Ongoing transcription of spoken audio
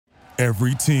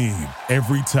Every team,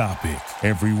 every topic,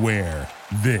 everywhere.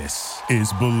 This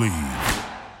is Believe.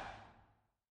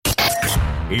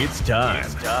 It's time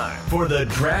for the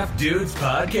Draft Dudes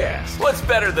Podcast. What's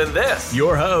better than this?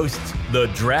 Your hosts, the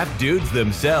Draft Dudes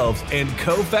themselves and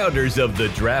co-founders of the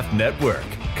Draft Network,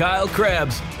 Kyle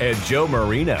Krebs and Joe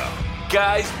Marino.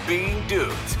 Guys being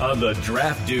dudes On the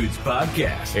Draft Dudes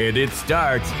Podcast. And it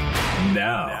starts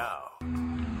now.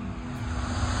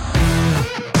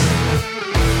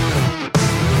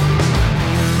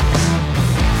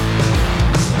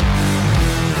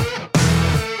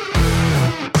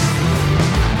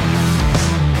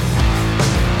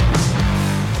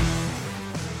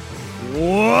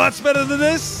 What's better than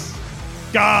this?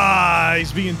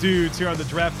 Guys being dudes here on the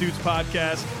Draft Dudes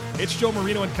Podcast. It's Joe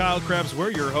Marino and Kyle Krebs.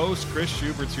 We're your hosts. Chris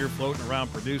Schubert's here floating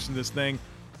around producing this thing.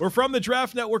 We're from the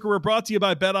Draft Network. We're brought to you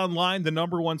by BetOnline, the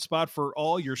number one spot for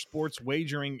all your sports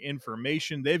wagering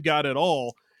information. They've got it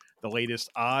all. The latest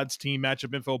odds, team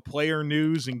matchup info, player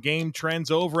news, and game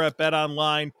trends over at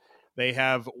BetOnline. They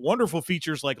have wonderful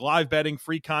features like live betting,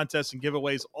 free contests, and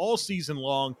giveaways all season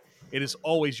long. It is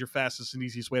always your fastest and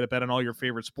easiest way to bet on all your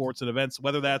favorite sports and events,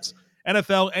 whether that's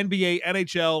NFL, NBA,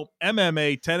 NHL,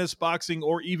 MMA, tennis, boxing,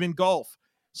 or even golf.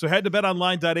 So head to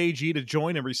betonline.ag to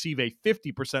join and receive a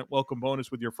 50% welcome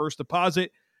bonus with your first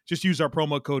deposit. Just use our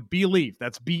promo code BELIEVE,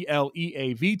 that's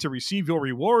BLEAV, to receive your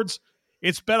rewards.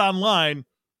 It's BetOnline,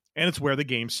 and it's where the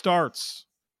game starts.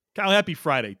 Kyle, happy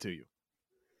Friday to you.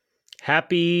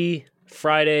 Happy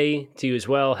Friday to you as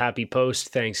well. Happy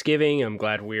post-Thanksgiving. I'm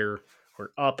glad we're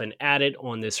up and at it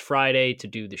on this Friday to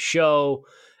do the show.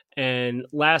 And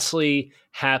lastly,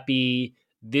 happy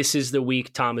this is the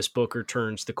week Thomas Booker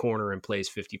turns the corner and plays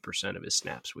 50% of his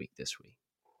snaps week this week.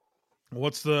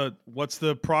 What's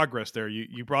the progress there?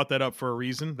 You brought that up for a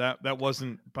reason. That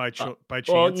wasn't by chance.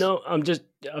 Well, no, I'm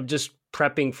just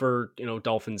prepping for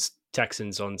Dolphins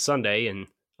Texans on Sunday, and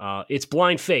it's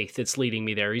blind faith that's leading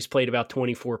me there. He's played about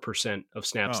 24% of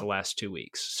snaps the last 2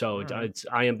 weeks. So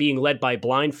I am being led by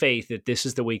blind faith that this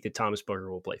is the week that Thomas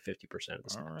Booker will play 50% of the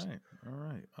snaps. All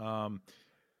right.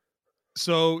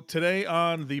 So today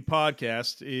on the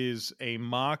podcast is a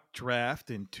mock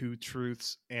draft and two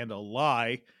truths and a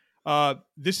lie.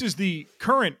 This is the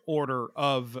current order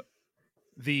of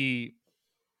the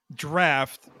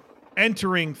draft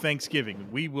entering Thanksgiving.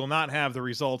 We will not have the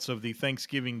results of the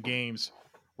Thanksgiving games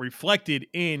reflected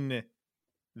in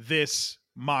this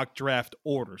mock draft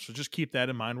order. So just keep that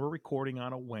in mind. We're recording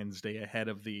on a Wednesday ahead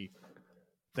of the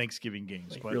Thanksgiving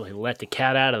games. But really let the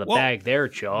cat out of the bag there,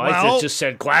 Joe. I just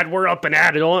said, glad we're up and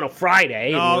at it on a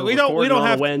Friday. No, we don't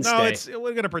have Wednesday. No,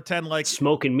 we're going to pretend like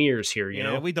smoke and mirrors here, you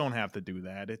know? We don't have to do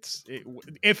that.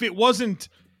 If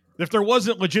there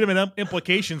wasn't legitimate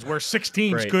implications where 6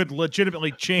 teams could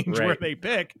legitimately change where they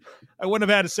pick, I wouldn't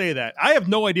have had to say that. I have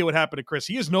no idea what happened to Chris.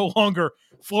 He is no longer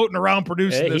floating around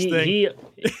producing this thing.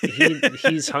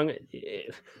 He's hung.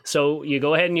 So you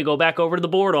go ahead and you go back over to the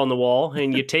board on the wall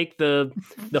and you take the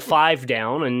 5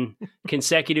 down and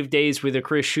consecutive days with a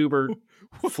Chris Schubert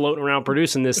floating around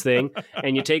producing this thing,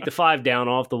 and you take the 5 down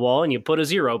off the wall and you put a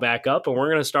 0 back up, and we're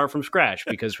going to start from scratch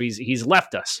because he's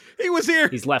left us. He was here.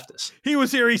 He's left us. He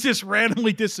was here. He's just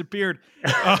randomly disappeared.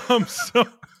 So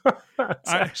it's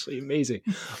actually amazing.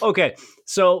 Okay,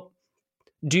 so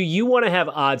do you want to have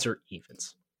odds or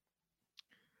evens?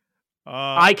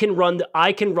 I can run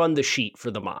the sheet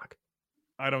for the mock.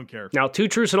 I don't care. Now, two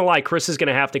truths and a lie. Chris is going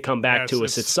to have to come back to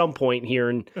us at some point here,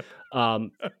 and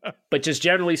but just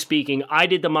generally speaking, I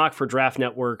did the mock for Draft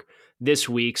Network this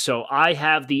week, so I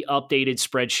have the updated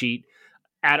spreadsheet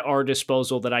at our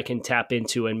disposal that I can tap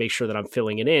into and make sure that I'm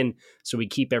filling it in, so we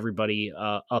keep everybody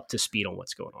up to speed on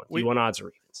what's going on. Do you want odds or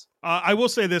evens? I will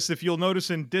say this: if you'll notice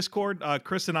in Discord,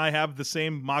 Chris and I have the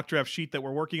same mock draft sheet that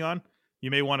we're working on. You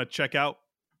may want to check out.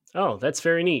 Oh, that's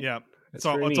very neat. Yeah. It's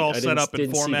all set up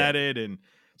and formatted, and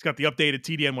it's got the updated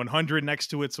TDN 100 next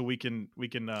to it, so we can.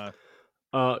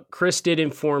 Chris did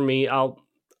inform me. I'll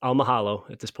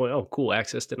mahalo at this point. Oh, cool!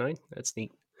 Access denied. That's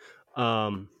neat.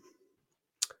 That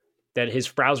his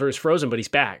browser is frozen, but he's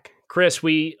back. Chris,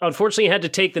 we unfortunately had to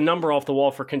take the number off the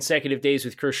wall for consecutive days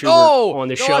with Chris Schubert on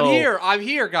the show. I'm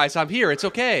here, guys. I'm here. It's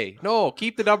okay. No,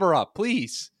 keep the number up,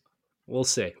 please. We'll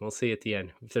see. We'll see at the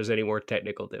end if there's any more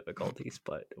technical difficulties.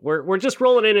 But we're just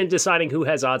rolling in and deciding who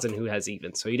has odds and who has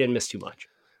evens. So you didn't miss too much.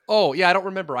 Oh, yeah, I don't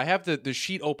remember. I have the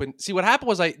sheet open. See, what happened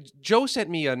was Joe sent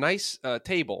me a nice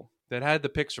table that had the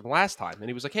picks from last time. And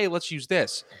he was like, hey, let's use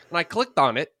this. And I clicked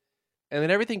on it, and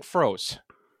then everything froze.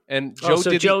 And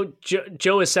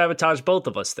Joe has sabotaged both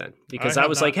of us then, because I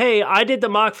was like, hey, I did the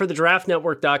mock for the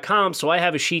draftnetwork.com, so I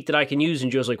have a sheet that I can use.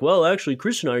 And Joe's like, well, actually,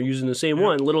 Chris and I are using the same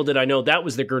one. Little did I know that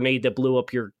was the grenade that blew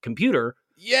up your computer.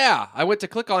 Yeah, I went to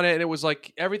click on it, and it was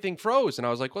like everything froze. And I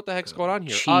was like, what the heck's going on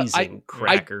here? Cheese and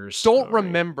crackers. I don't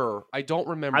remember.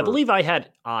 I believe I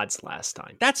had odds last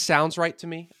time. That sounds right to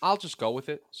me. I'll just go with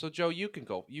it. So, Joe, you can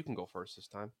go. You can go first this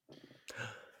time.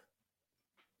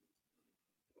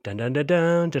 Dun dun dun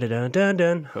dun dun dun dun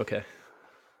dun. Okay,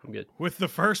 I'm good. With the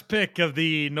first pick of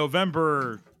the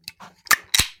November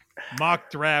mock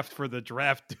draft for the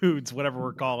draft dudes, whatever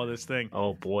we're calling this thing.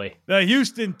 Oh boy, the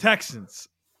Houston Texans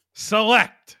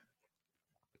select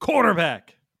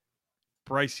quarterback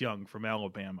Bryce Young from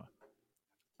Alabama.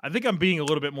 I think I'm being a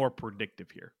little bit more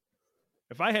predictive here.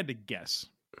 If I had to guess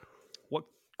what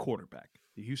quarterback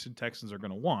the Houston Texans are going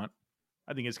to want,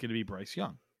 I think it's going to be Bryce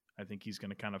Young. I think he's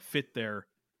going to kind of fit their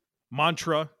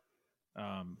mantra,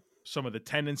 some of the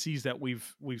tendencies that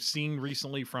we've seen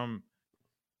recently from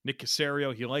Nick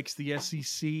Caserio. He likes the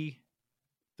SEC. I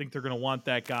think they're going to want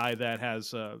that guy that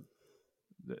has the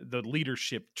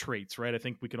leadership traits, right? I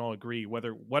think we can all agree,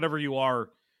 whatever you are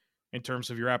in terms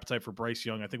of your appetite for Bryce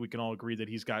Young, I think we can all agree that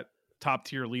he's got top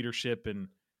tier leadership, and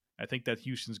I think that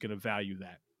Houston's going to value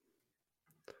that.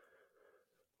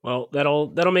 Well,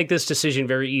 that'll make this decision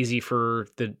very easy for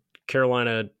the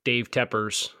Carolina Dave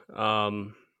Teppers.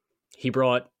 He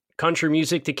brought country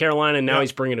music to Carolina, and now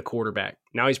he's bringing a quarterback.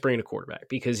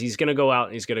 Because he's going to go out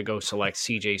and he's going to go select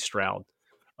C.J. Stroud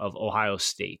of Ohio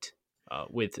State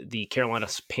with the Carolina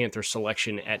Panthers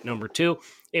selection at number 2.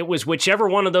 It was whichever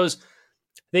one of those.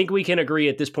 I think we can agree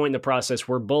at this point in the process,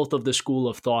 we're both of the school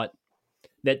of thought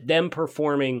that them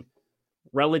performing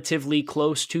relatively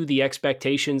close to the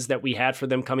expectations that we had for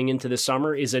them coming into the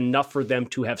summer is enough for them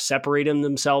to have separated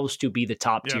themselves to be the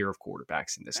top tier of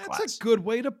quarterbacks in this class. That's a good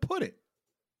way to put it.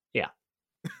 Yeah.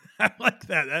 I like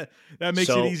that. That makes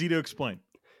it easy to explain.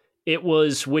 It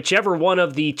was whichever one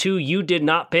of the two you did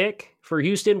not pick for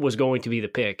Houston was going to be the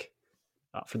pick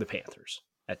for the Panthers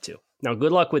at 2. Now,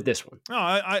 good luck with this one. No,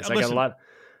 I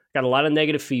got a lot of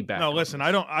negative feedback. No, listen,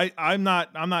 I'm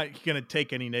not going to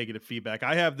take any negative feedback.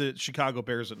 I have the Chicago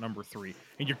Bears at number 3,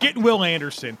 and you're getting Will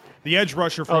Anderson, the edge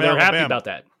rusher from Alabama. They're happy about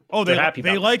that. Oh, they're happy.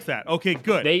 They like that. Okay,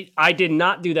 good. I did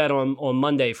not do that on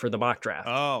Monday for the mock draft.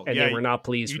 Oh, and they were not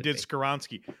pleased. You did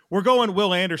Skoronski. We're going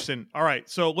Will Anderson. All right.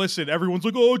 So listen, everyone's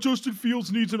like, "Oh, Justin Fields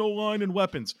needs an O-line and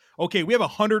weapons." Okay, we have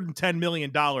 $110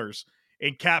 million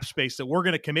in cap space that we're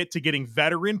going to commit to getting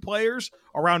veteran players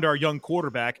around our young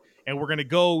quarterback, and we're going to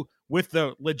go with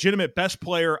the legitimate best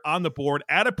player on the board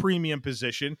at a premium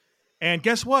position. And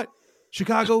guess what,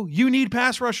 Chicago? You need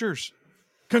pass rushers.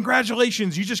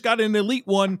 Congratulations, you just got an elite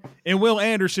one in Will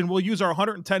Anderson. We'll use our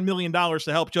 $110 million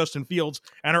to help Justin Fields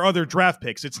and our other draft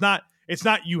picks. It's not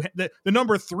you. The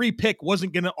number 3 pick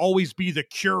wasn't going to always be the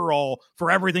cure-all for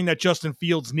everything that Justin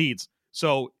Fields needs.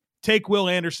 So take Will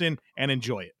Anderson and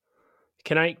enjoy it.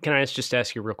 Can I just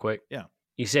ask you real quick? Yeah.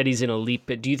 You said he's an elite,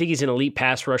 but do you think he's an elite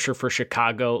pass rusher for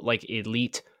Chicago, like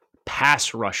elite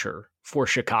pass rusher for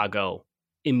Chicago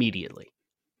immediately?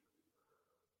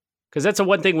 Because that's the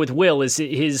one thing with Will is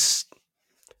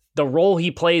the role he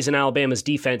plays in Alabama's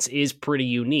defense is pretty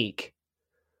unique.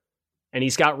 And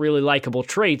he's got really likable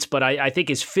traits, but I think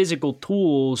his physical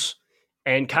tools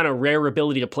and kind of rare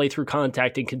ability to play through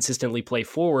contact and consistently play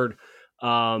forward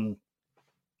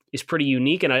is pretty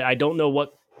unique. And I don't know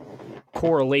what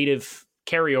correlative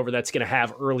carryover that's going to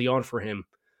have early on for him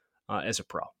as a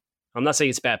pro. I'm not saying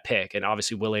it's a bad pick, and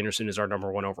obviously Will Anderson is our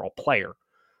number 1 overall player.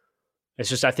 It's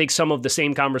just I think some of the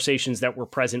same conversations that were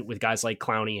present with guys like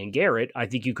Clowney and Garrett, I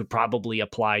think you could probably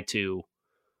apply to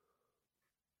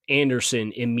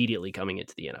Anderson immediately coming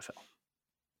into the NFL.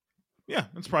 Yeah,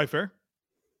 that's probably fair.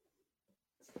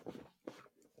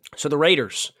 So the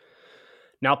Raiders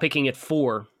now picking at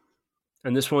 4,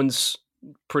 and this one's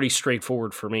pretty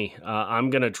straightforward for me.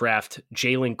 I'm going to draft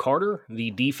Jalen Carter,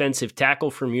 the defensive tackle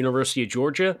from University of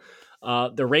Georgia.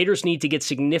 The Raiders need to get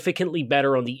significantly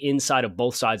better on the inside of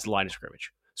both sides of the line of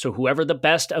scrimmage. So whoever the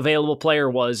best available player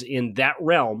was in that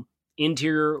realm,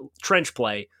 interior trench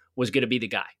play, was going to be the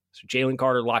guy. So Jalen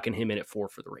Carter locking him in at 4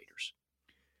 for the Raiders.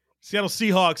 Seattle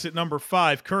Seahawks at number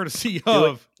 5, courtesy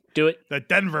of do it. The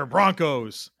Denver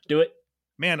Broncos. Do it.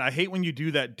 Man, I hate when you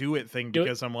do that do it thing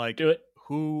because I'm like, do it.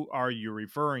 Who are you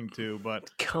referring to? But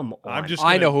come on,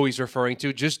 I know who he's referring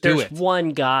to. Just do it. There's one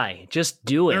guy. Just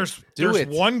do it. There's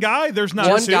one guy. There's not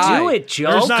one guy. Do it,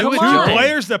 Joe. There's not Come two on.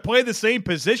 players that play the same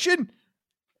position.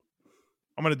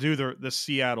 I'm going to do the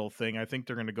Seattle thing. I think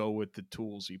they're going to go with the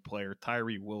toolsy player,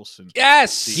 Tyree Wilson.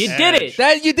 Yes, you did it.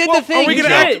 You did the thing.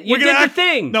 You did the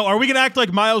thing. No, are we going to act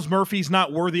like Miles Murphy's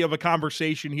not worthy of a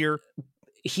conversation here?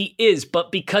 He is,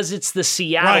 but because it's the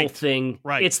Seattle thing,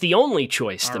 it's the only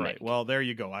choice to make. Well, there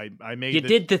you go. I made you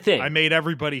did the thing. I made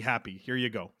everybody happy. Here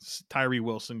you go. Tyree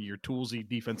Wilson, your toolsy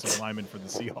defensive lineman for the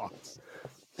Seahawks.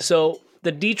 So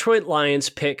the Detroit Lions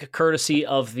pick courtesy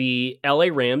of the LA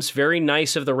Rams. Very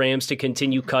nice of the Rams to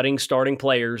continue cutting starting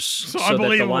players so that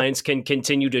the Lions can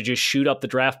continue to just shoot up the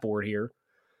draft board here.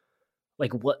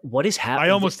 Like, what is happening?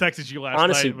 I almost texted you last night.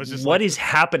 Honestly, what is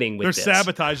happening with this? They're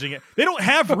sabotaging it. They don't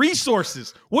have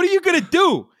resources. What are you going to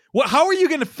do? How are you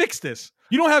going to fix this?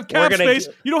 You don't have cap space.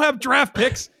 You don't have draft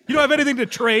picks. You don't have anything to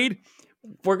trade.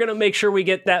 We're going to make sure we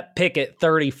get that pick at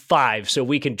 35 so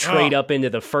we can trade up into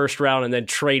the first round and then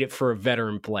trade it for a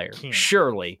veteran player.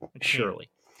 Surely. They're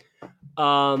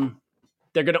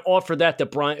going to offer that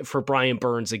for Brian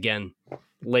Burns again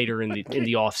later in the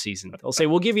offseason. They'll say,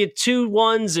 we'll give you 2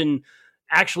 1s, and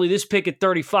actually this pick at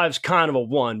 35 is kind of a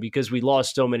 1 because we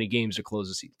lost so many games to close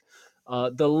the season.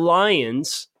 The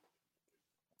Lions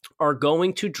are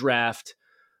going to draft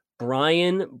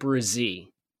Brian Brzee,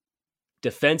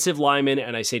 defensive lineman,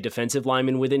 and I say defensive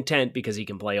lineman with intent because he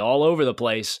can play all over the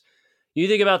place. You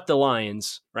think about the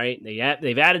Lions, right? They've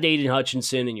added Aiden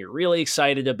Hutchinson, and you're really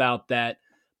excited about that,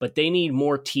 but they need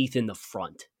more teeth in the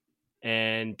front.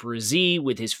 And Brzee,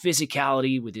 with his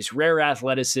physicality, with his rare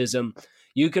athleticism,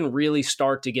 you can really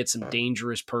start to get some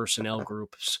dangerous personnel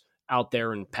groups out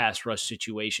there in pass rush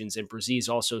situations. And Brzee is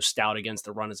also stout against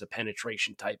the run as a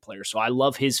penetration type player. So I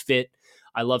love his fit.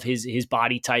 I love his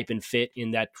body type and fit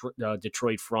in that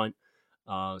Detroit front.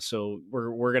 So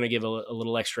we're going to give a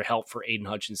little extra help for Aiden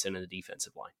Hutchinson in the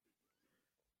defensive line.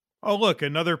 Oh, look,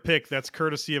 another pick that's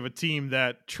courtesy of a team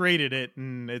that traded it,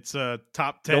 and it's a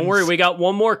top 10. Don't worry, we got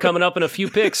one more coming up in a few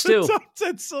picks, too. Top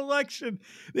 10 selection.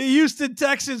 The Houston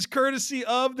Texans, courtesy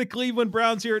of the Cleveland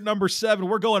Browns here at number 7.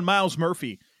 We're going Miles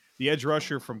Murphy, the edge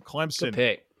rusher from Clemson. Good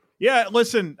pick. Yeah,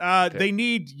 listen, they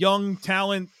need young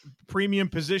talent, premium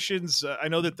positions. I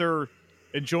know that they're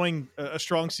enjoying a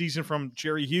strong season from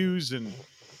Jerry Hughes, and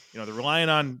they're relying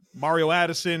on Mario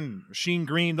Addison, Rasheem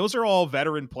Green. Those are all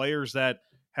veteran players that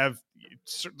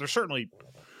they're certainly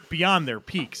beyond their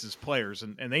peaks as players,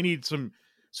 and they need some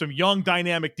young,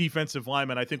 dynamic defensive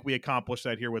linemen. I think we accomplished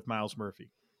that here with Miles Murphy.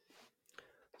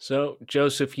 So,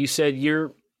 Joseph, you said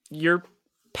your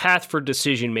path for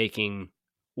decision making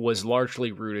was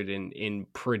largely rooted in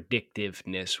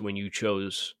predictiveness when you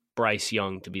chose Bryce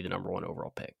Young to be the number 1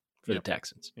 overall pick for the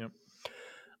Texans. Yep.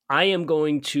 I am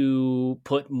going to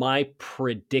put my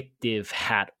predictive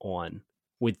hat on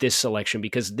with this selection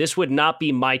because this would not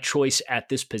be my choice at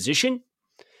this position,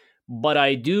 but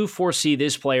I do foresee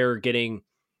this player getting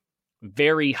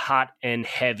very hot and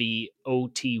heavy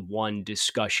OT1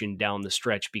 discussion down the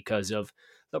stretch because of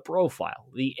the profile,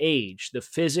 the age, the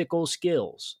physical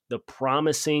skills, the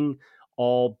promising,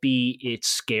 albeit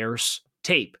scarce,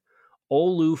 tape.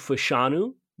 Olu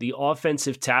Fashanu, the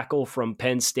offensive tackle from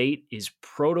Penn State, is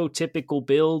prototypical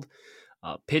build.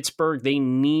 Pittsburgh, they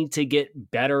need to get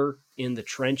better in the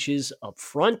trenches up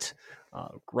front.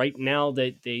 Right now,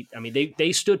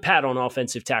 they stood pat on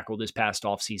offensive tackle this past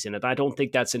offseason, and I don't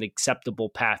think that's an acceptable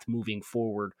path moving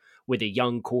forward with a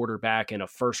young quarterback and a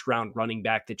first-round running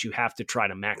back that you have to try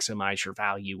to maximize your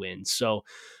value in. So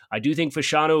I do think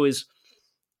Fashanu is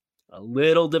a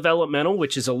little developmental,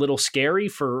 which is a little scary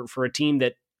for a team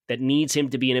that needs him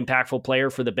to be an impactful player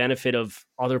for the benefit of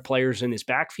other players in his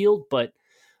backfield, but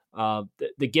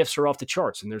the gifts are off the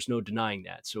charts, and there's no denying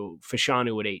that. So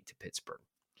Fashanu at 8 to Pittsburgh.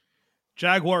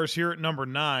 Jaguars here at number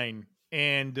 9,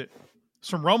 and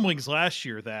some rumblings last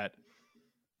year that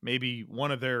maybe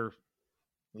one of their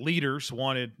leaders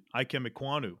wanted Ikem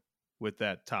Ekwonu with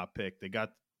that top pick. They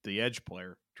got the edge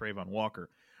player, Trayvon Walker.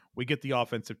 We get the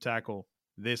offensive tackle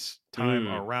this time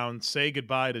around. Say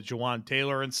goodbye to Jawan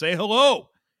Taylor and say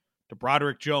hello to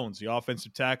Broderick Jones, the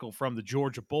offensive tackle from the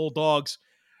Georgia Bulldogs.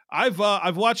 I've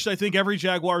watched, I think, every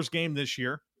Jaguars game this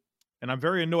year, and I'm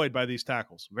very annoyed by these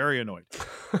tackles. Very annoyed.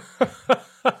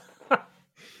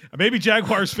 Maybe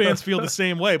Jaguars fans feel the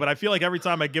same way, but I feel like every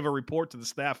time I give a report to the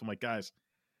staff, I'm like, guys,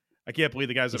 I can't believe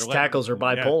the guys these that are tackles are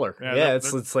bipolar. Yeah,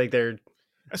 it's like they're.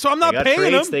 So I'm not paying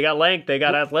traits, them. They got length, they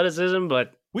got athleticism,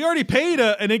 but we already paid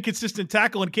an inconsistent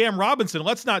tackle in Cam Robinson.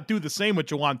 Let's not do the same with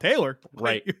Jawan Taylor.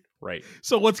 Right.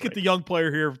 So let's get the young player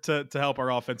here to help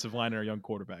our offensive line and our young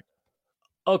quarterback.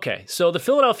 Okay, so the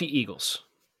Philadelphia Eagles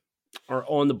are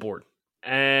on the board.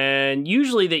 And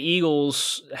usually the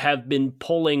Eagles have been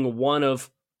pulling one of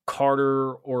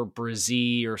Carter or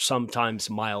Brzee or sometimes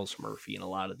Miles Murphy in a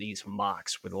lot of these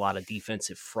mocks with a lot of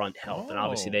defensive front help. And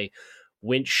obviously they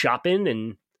went shopping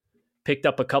and picked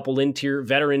up a couple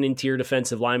veteran interior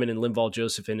defensive linemen in Linval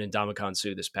Josephine and Ndamukong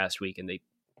Suh this past week, and they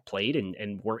played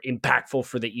and were impactful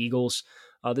for the Eagles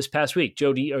this past week.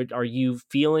 Jody, are you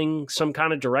feeling some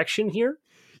kind of direction here?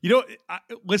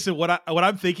 Listen, what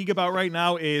I'm thinking about right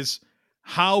now is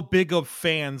how big of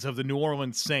fans of the New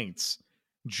Orleans Saints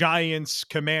Giants,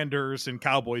 Commanders, and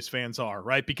Cowboys fans are,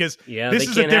 right? Because this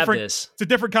is it's a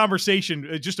different conversation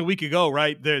just a week ago,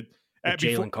 right?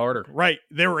 Jalen Carter. Right.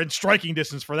 They were in striking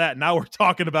distance for that. Now we're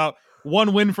talking about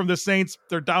one win from the Saints.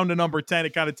 They're down to number 10.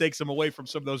 It kind of takes them away from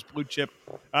some of those blue chip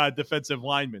defensive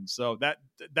linemen. So that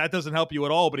doesn't help you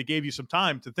at all, but it gave you some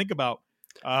time to think about.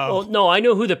 Well, no, I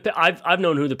know I've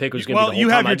known who the pick was going to be the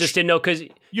whole time. I just didn't know because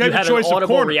you had an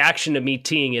audible reaction to me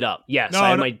teeing it up. Yes,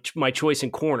 I had my choice in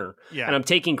corner, and I'm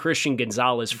taking Christian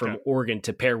Gonzalez from Oregon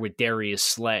to pair with Darius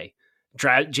Slay.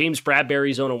 James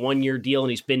Bradbury's on a 1-year deal,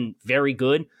 and he's been very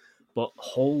good. But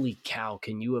holy cow,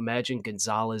 can you imagine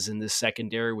Gonzalez in the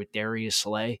secondary with Darius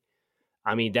Slay?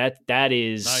 I mean, that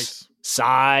is nice.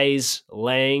 Size,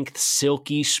 length,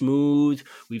 silky smooth.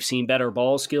 We've seen better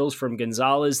ball skills from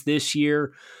Gonzalez this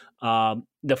year. The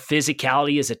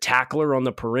physicality as a tackler on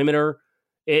the perimeter.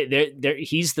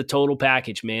 He's the total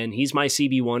package, man. He's my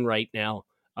CB1 right now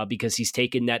because he's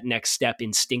taken that next step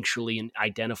instinctually in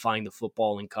identifying the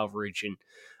football and coverage.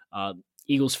 And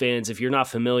Eagles fans, if you're not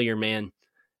familiar, man,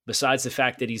 besides the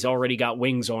fact that he's already got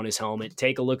wings on his helmet,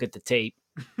 take a look at the tape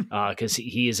because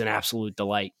he is an absolute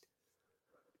delight.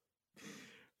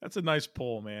 That's a nice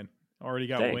pull, man. Already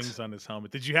got wings on his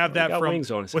helmet. Did you have that from? Wings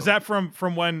on his was helmet. That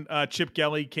from when Chip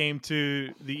Kelly came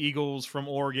to the Eagles from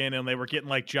Oregon and they were getting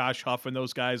like Josh Huff and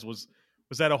those guys? Was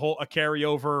that a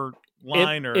carryover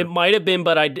line? It might have been,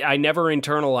 but I never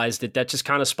internalized it. That just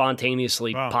kind of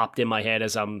spontaneously popped in my head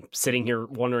as I'm sitting here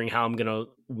wondering how I'm going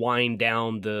to wind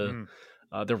down the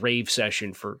rave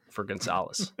session for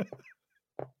Gonzalez.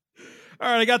 All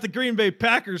right, I got the Green Bay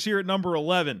Packers here at number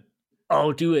 11.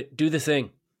 Oh, do it. Do the thing.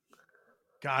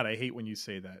 God, I hate when you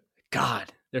say that.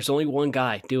 God, there's only one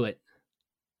guy. Do it.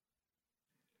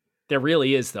 There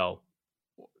really is, though.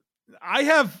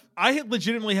 I'm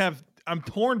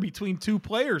torn between two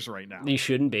players right now. You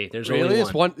shouldn't be. There's really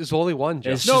only one. There's only one,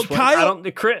 Jeff. No, Kyle.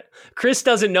 Chris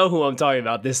doesn't know who I'm talking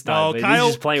about this time. No, Kyle,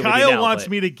 he's just playing with Kyle you now, wants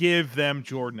me to give them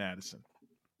Jordan Addison.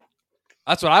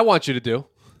 That's what I want you to do.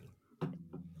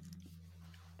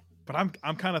 But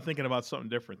I'm kind of thinking about something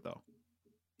different, though.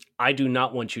 I do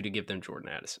not want you to give them Jordan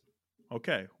Addison.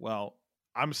 Okay, well,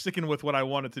 I'm sticking with what I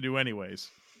wanted to do anyways.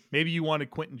 Maybe you wanted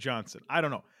Quentin Johnson. I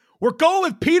don't know. We're going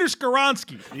with Peter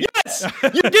Skoronski. Yes!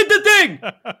 You did the thing!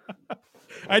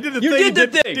 I did the thing. You did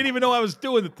the thing. Didn't even know I was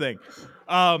doing the thing.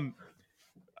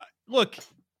 Look.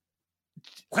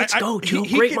 Let's go, Joe.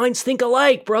 Great minds think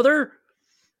alike, brother.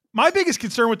 My biggest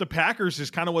concern with the Packers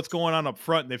is kind of what's going on up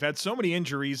front. They've had so many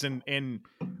injuries, and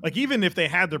like even if they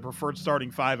had their preferred starting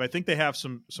five, I think they have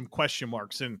some question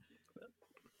marks. And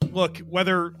look,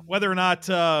 whether or not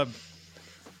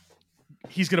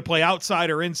he's going to play outside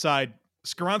or inside,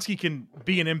 Skoronski can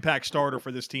be an impact starter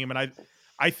for this team. And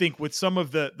I think with some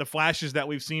of the flashes that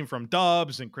we've seen from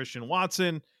Doubs and Christian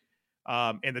Watson,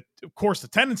 and of course the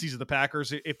tendencies of the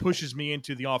Packers, it pushes me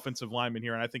into the offensive lineman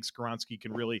here, and I think Skoronski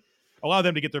can really allow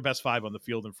them to get their best five on the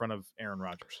field in front of Aaron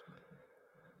Rodgers.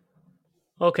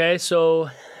 Okay, so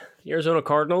the Arizona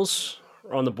Cardinals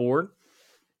are on the board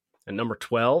at number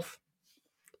 12.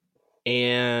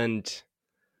 And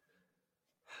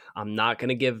I'm not going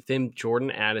to give him Jordan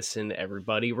Addison.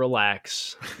 Everybody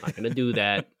relax. I'm not going to do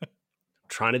that. I'm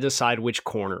trying to decide which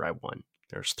corner I want.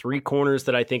 There's 3 corners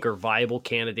that I think are viable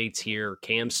candidates here.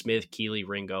 Cam Smith, Keely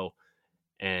Ringo,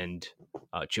 and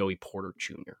Joey Porter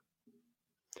Jr.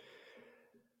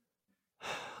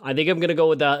 I think I'm going to go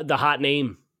with the hot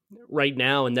name right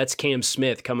now, and that's Cam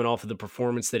Smith, coming off of the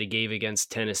performance that he gave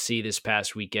against Tennessee this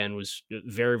past weekend. Was a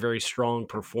very, very strong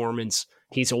performance.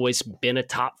 He's always been a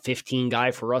top 15 guy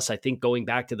for us. I think going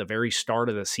back to the very start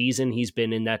of the season, he's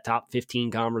been in that top 15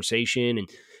 conversation and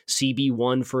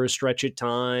CB1 for a stretch of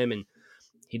time. And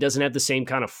he doesn't have the same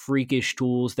kind of freakish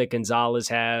tools that Gonzalez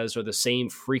has, or the same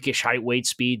freakish height, weight,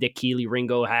 speed that Keely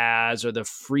Ringo has, or the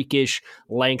freakish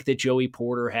length that Joey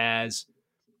Porter has.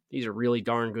 He's a really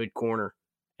darn good corner.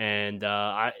 And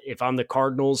if I'm the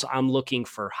Cardinals, I'm looking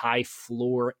for high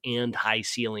floor and high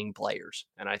ceiling players.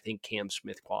 And I think Cam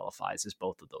Smith qualifies as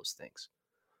both of those things.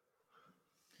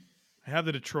 I have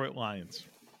the Detroit Lions.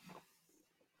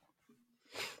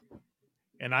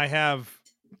 And I have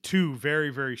 2 very,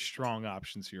 very strong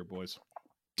options here, boys.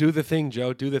 Do the thing,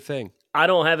 Joe. Do the thing. I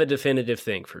don't have a definitive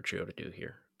thing for Joe to do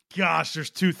here. Gosh, there's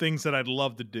two things that I'd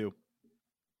love to do.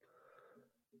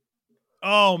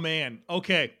 Oh, man.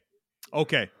 Okay. We're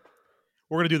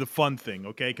going to do the fun thing,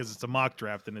 okay? Because it's a mock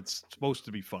draft and it's supposed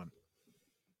to be fun.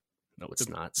 No, it's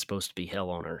not. It's supposed to be hell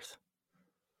on earth.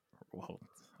 Well,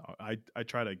 I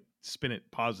try to spin it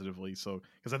positively, so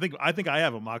because I think I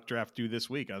have a mock draft due this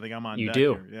week. I think I'm on. You deck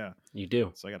do, here. Yeah, you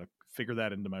do. So I got to figure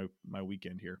that into my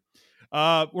weekend here.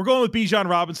 We're going with Bijan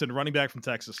Robinson, running back from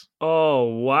Texas. Oh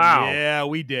wow! Yeah,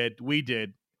 we did.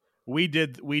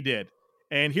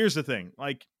 And here's the thing: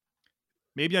 like,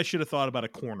 maybe I should have thought about a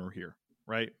corner here,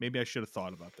 right? Maybe I should have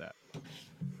thought about that.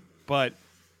 But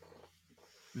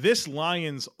this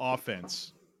Lions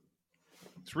offense,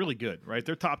 it's really good, right?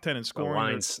 They're top 10 in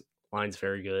scoring. Line's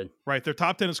very good. Right. They're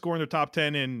top 10 in scoring. They're top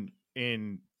 10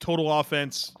 in total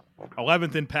offense,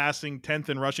 11th in passing, 10th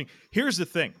in rushing. Here's the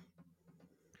thing.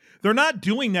 They're not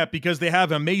doing that because they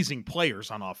have amazing players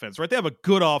on offense, right? They have a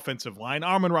good offensive line.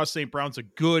 Amon-Ra St. Brown's a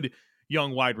good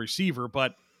young wide receiver,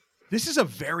 but this is a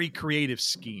very creative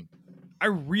scheme. I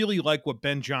really like what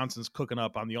Ben Johnson's cooking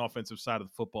up on the offensive side of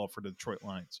the football for the Detroit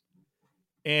Lions.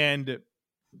 And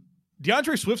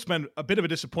DeAndre Swift's been a bit of a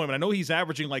disappointment. I know he's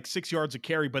averaging like 6 yards a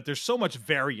carry, but there's so much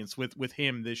variance with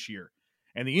him this year.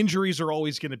 And the injuries are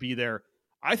always going to be there.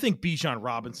 I think Bijan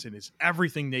Robinson is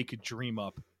everything they could dream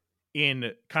up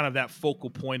in kind of that focal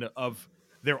point of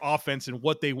their offense and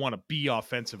what they want to be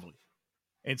offensively.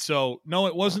 And so, no,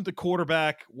 it wasn't the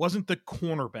quarterback, wasn't the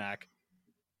cornerback.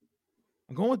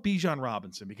 I'm going with Bijan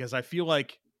Robinson because I feel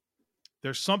like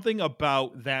there's something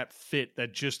about that fit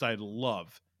that just I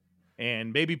love.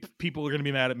 And maybe people are going to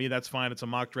be mad at me. That's fine. It's a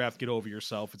mock draft. Get over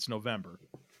yourself. It's November.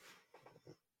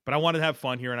 But I wanted to have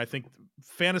fun here, and I think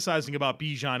fantasizing about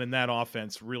Bijan in that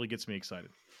offense really gets me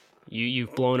excited.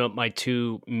 You've blown up my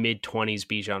two mid-20s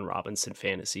Bijan Robinson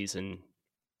fantasies in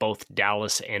both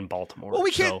Dallas and Baltimore.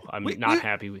 Well, so I'm not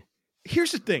happy with.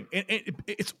 Here's the thing.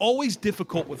 It's always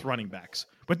difficult with running backs.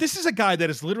 But this is a guy that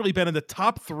has literally been in the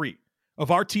top 3 of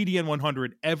our TDN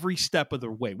 100 every step of the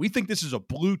way. We think this is a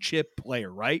blue chip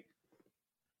player, right?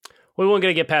 We weren't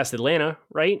going to get past Atlanta,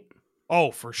 right?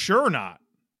 Oh, for sure not.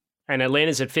 And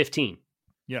Atlanta's at 15.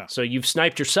 Yeah. So you've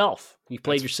sniped yourself. You've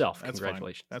played yourself. That's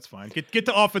Congratulations. Fine. That's fine. Get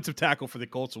the offensive tackle for the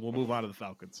Colts, and we'll move on to the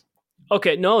Falcons.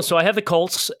 Okay, no, so I have the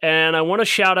Colts, and I want to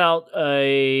shout out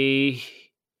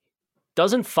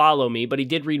doesn't follow me, but he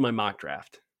did read my mock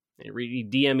draft. He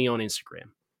DM'd me on Instagram.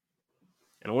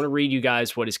 And I want to read you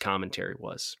guys what his commentary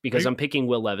was, because I'm picking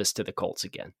Will Levis to the Colts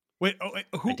again. Wait,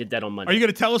 who? I did that on Monday. Are you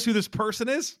going to tell us who this person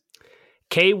is?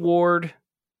 K Ward,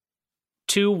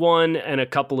 2-1, and a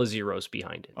couple of zeros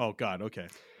behind it. Oh, God, okay.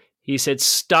 He said,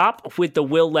 stop with the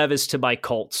Will Levis to my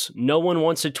Colts. No one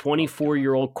wants a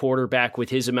 24-year-old quarterback with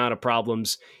his amount of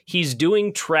problems. He's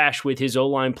doing trash with his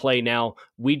O-line play now.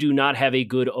 We do not have a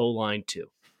good O-line too.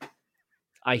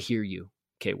 I hear you,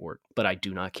 K Ward, but I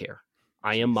do not care.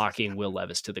 I am mocking Will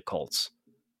Levis to the Colts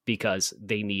because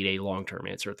they need a long-term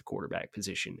answer at the quarterback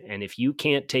position. And if you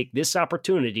can't take this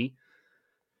opportunity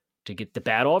to get the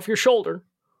bat off your shoulder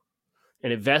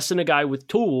and invest in a guy with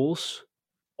tools,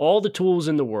 all the tools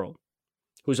in the world,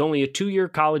 who's only a 2-year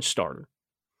college starter,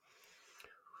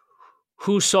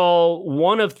 who saw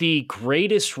one of the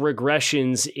greatest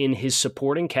regressions in his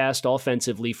supporting cast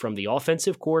offensively, from the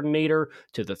offensive coordinator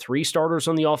to the 3 starters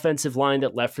on the offensive line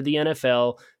that left for the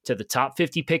NFL to the top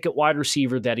 50 pick at wide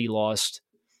receiver that he lost,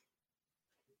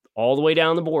 all the way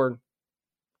down the board.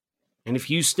 And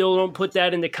if you still don't put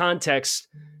that into context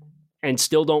and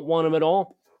still don't want him at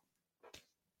all,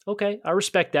 okay, I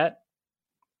respect that.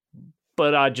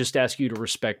 But I just ask you to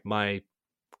respect my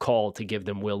call to give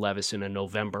them Will Levis in a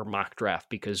November mock draft,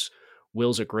 because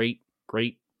Will's a great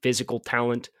physical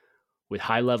talent with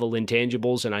high-level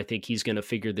intangibles, and I think he's going to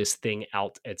figure this thing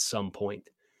out at some point.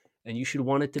 And you should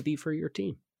want it to be for your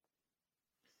team.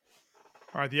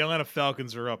 All right, the Atlanta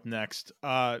Falcons are up next.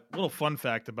 Little fun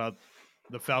fact about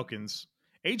the Falcons.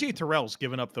 A.J. Terrell's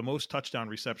given up the most touchdown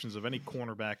receptions of any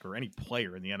cornerback or any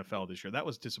player in the NFL this year. That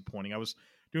was disappointing. I was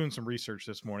doing some research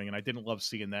this morning, and I didn't love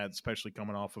seeing that, especially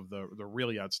coming off of the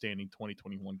really outstanding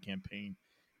 2021 campaign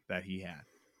that he had.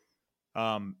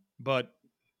 But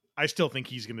I still think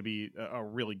he's going to be a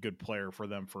really good player for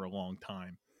them for a long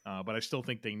time. But I still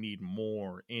think they need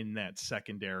more in that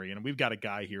secondary. And we've got a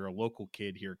guy here, a local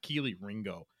kid here, Keely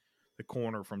Ringo, the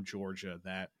corner from Georgia,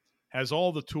 that has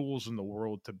all the tools in the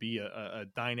world to be a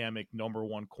dynamic number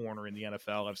 1 corner in the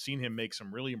NFL. I've seen him make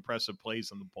some really impressive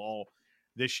plays on the ball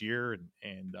this year,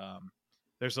 and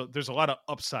there's a lot of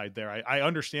upside there. I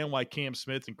understand why Cam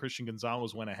Smith and Christian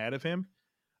Gonzalez went ahead of him,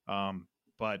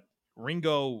 but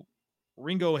Ringo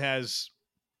has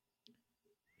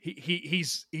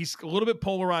he's a little bit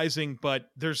polarizing, but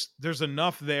there's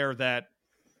enough there that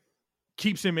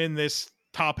keeps him in this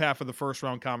top half of the first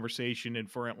round conversation. And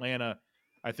for Atlanta,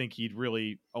 I think he'd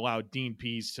really allow Dean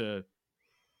Pease to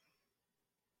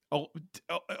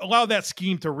allow that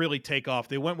scheme to really take off.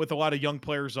 They went with a lot of young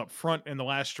players up front in the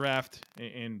last draft,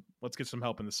 and let's get some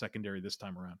help in the secondary this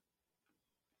time around.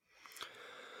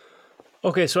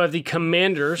 Okay, so I have the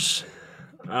Commanders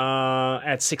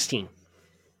at 16.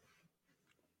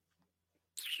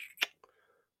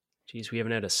 Geez, we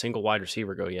haven't had a single wide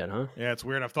receiver go yet, huh? Yeah, it's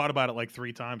weird. I've thought about it like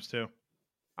 3 times too.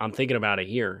 I'm thinking about it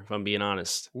here, if I'm being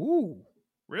honest. Ooh,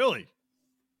 really?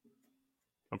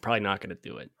 I'm probably not going to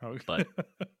do it, Okay. but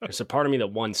there's a part of me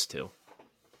that wants to.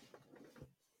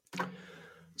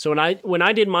 So when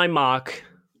I did my mock,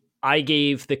 I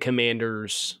gave the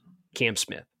Commanders Cam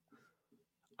Smith.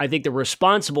 I think the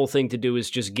responsible thing to do is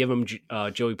just give them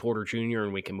Joey Porter Jr.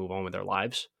 and we can move on with our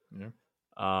lives. Yeah.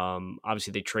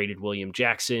 Obviously, they traded William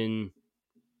Jackson.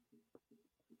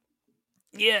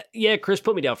 Yeah, Chris,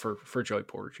 put me down for Joey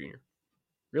Porter Jr.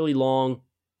 Really long.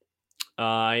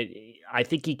 I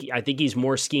think he's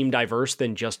more scheme diverse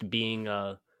than just being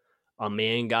a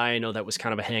man guy. I know that was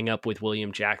kind of a hang up with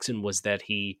William Jackson, was that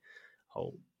he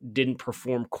didn't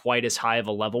perform quite as high of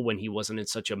a level when he wasn't in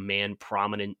such a man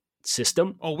prominent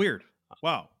system. Oh, weird.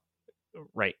 Wow.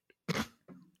 Right.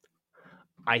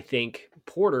 I think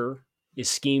Porter is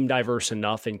scheme diverse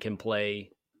enough and can play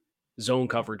zone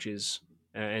coverages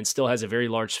and still has a very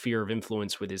large sphere of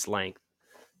influence with his length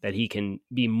that he can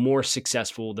be more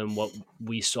successful than what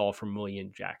we saw from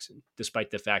William Jackson, despite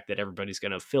the fact that everybody's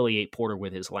going to affiliate Porter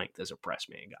with his length as a press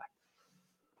man guy.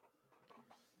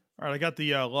 All right, I got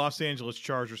the Los Angeles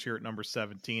Chargers here at number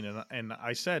 17, and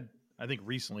I said, I think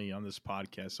recently on this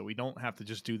podcast, so we don't have to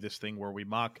just do this thing where we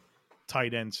mock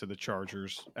tight ends to the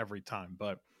Chargers every time,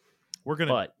 but we're going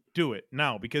to do it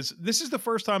now because this is the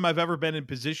first time I've ever been in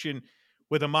position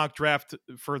with a mock draft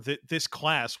for this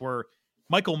class where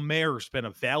Michael Mayer's been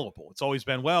available. It's always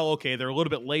been, well, okay, they're a little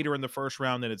bit later in the first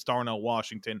round than it's Darnell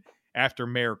Washington after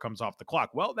Mayer comes off the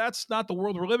clock. Well, that's not the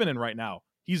world we're living in right now.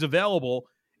 He's available,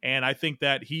 and I think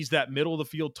that he's that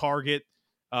middle-of-the-field target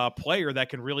player that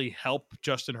can really help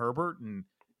Justin Herbert and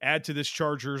add to this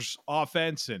Chargers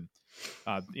offense. And,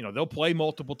 they'll play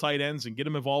multiple tight ends and get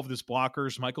him involved as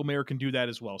blockers. Michael Mayer can do that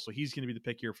as well. So he's going to be the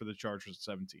pick here for the Chargers at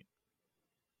 17.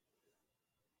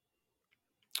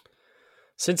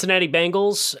 Cincinnati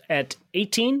Bengals at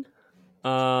 18.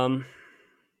 The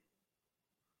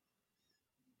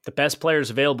best players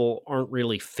available aren't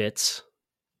really fits.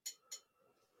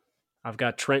 I've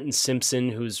got Trenton Simpson,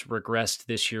 who's regressed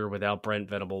this year without Brent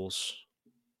Venables.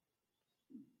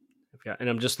 And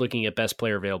I'm just looking at best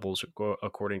player availables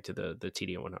according to the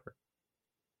TD 100.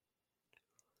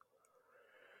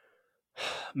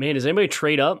 Man, does anybody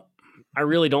trade up? I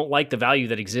really don't like the value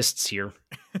that exists here.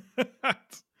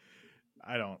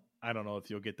 I don't know if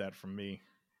you'll get that from me.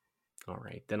 All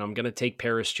right, then I'm going to take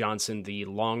Paris Johnson, the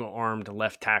long-armed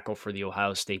left tackle for the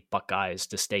Ohio State Buckeyes,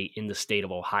 to stay in the state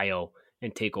of Ohio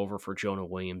and take over for Jonah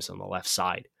Williams on the left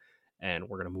side. And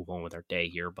we're going to move on with our day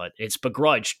here, but it's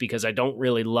begrudged because I don't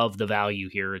really love the value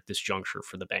here at this juncture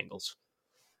for the Bengals.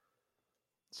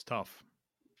 It's tough.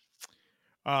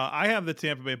 I have the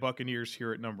Tampa Bay Buccaneers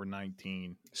here at number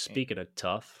 19. Speaking of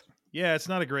tough. Yeah, it's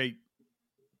not a great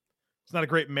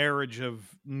marriage of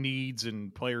needs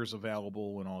and players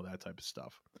available and all that type of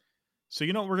stuff. So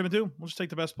you know what we're going to do? We'll just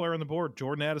take the best player on the board,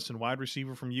 Jordan Addison, wide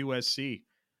receiver from USC.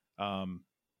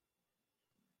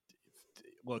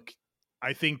 Look,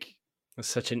 I think it's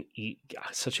such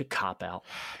a cop out.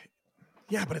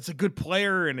 Yeah, but it's a good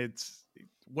player, and it's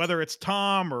whether it's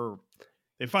Tom or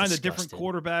they find a different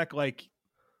quarterback. Like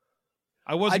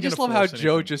I just love how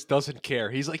Joe just doesn't care.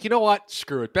 He's like, you know what?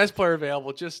 Screw it. Best player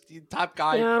available. Just top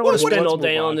guy. Yeah, I don't want to spend all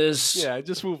day on this. Yeah,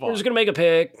 just move on. We're just going to make a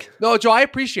pick. No, Joe, I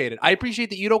appreciate it. I appreciate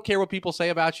that you don't care what people say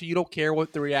about you. You don't care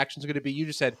what the reaction's going to be. You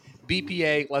just said,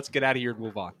 BPA, let's get out of here and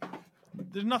move on.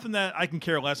 There's nothing that I can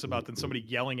care less about than somebody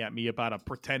yelling at me about a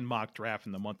pretend mock draft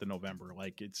in the month of November.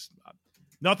 Like, it's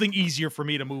nothing easier for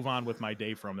me to move on with my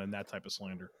day from than that type of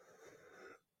slander.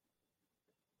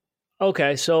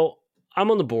 Okay, so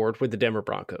I'm on the board with the Denver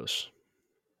Broncos.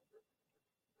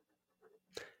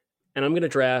 And I'm going to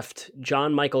draft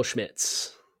John Michael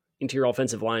Schmitz, interior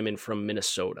offensive lineman from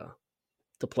Minnesota,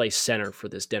 to play center for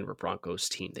this Denver Broncos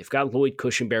team. They've got Lloyd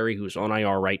Cushenberry, who's on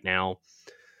IR right now.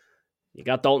 You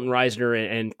got Dalton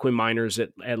Reisner and Quinn Miners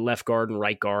at left guard and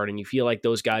right guard, and you feel like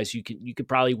those guys you could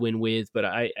probably win with, but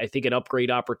I think an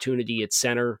upgrade opportunity at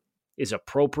center is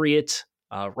appropriate.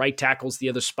 Right tackle's the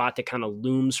other spot that kind of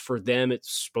looms for them.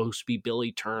 It's supposed to be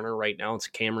Billy Turner. Right now it's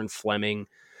Cameron Fleming.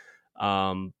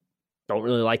 Don't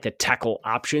really like the tackle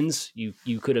options.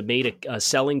 You could have made a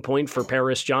selling point for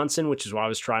Paris Johnson, which is why I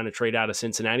was trying to trade out of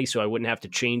Cincinnati, so I wouldn't have to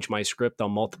change my script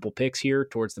on multiple picks here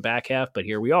towards the back half. But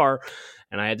here we are,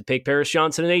 and I had to pick Paris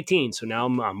Johnson at 18. So now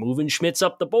I'm moving Schmitz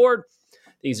up the board. I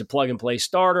think he's a plug-and-play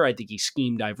starter. I think he's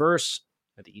scheme diverse.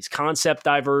 I think he's concept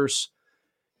diverse.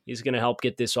 He's going to help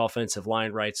get this offensive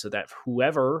line right so that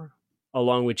whoever,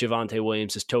 along with Javonte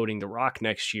Williams, is toting the rock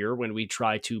next year when we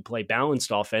try to play balanced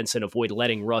offense and avoid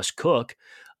letting Russ cook,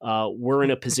 we're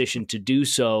in a position to do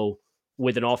so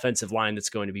with an offensive line that's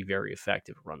going to be very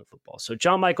effective to run the football. So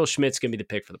John Michael Schmidt's going to be the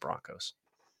pick for the Broncos.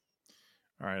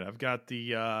 All right, I've got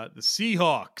the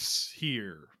Seahawks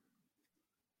here.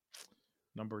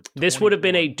 Number 24. This would have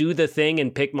been a do the thing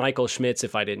and pick Michael Schmitz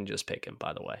if I didn't just pick him,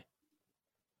 by the way.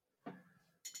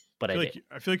 But I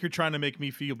feel like you're trying to make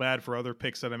me feel bad for other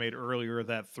picks that I made earlier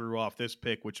that threw off this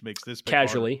pick, which makes this pick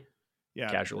casually. Harder. Yeah,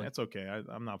 casually. That's okay.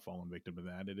 I'm not falling victim to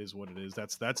that. It is what it is.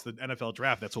 That's the NFL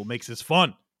draft. That's what makes this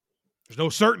fun. There's no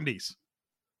certainties.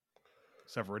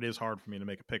 Except for it is hard for me to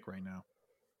make a pick right now.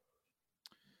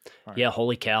 Right. Yeah,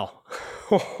 holy cow.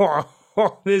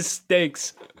 This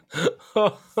stinks.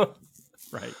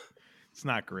 Right. It's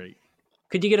not great.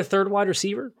 Could you get a third wide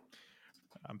receiver?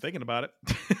 I'm thinking about it.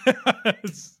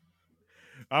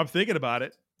 I'm thinking about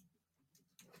it.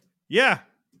 Yeah.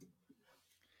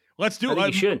 Let's do it.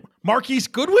 You should. Marquise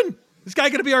Goodwin? This guy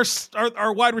going to be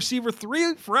our wide receiver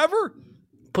 3 forever?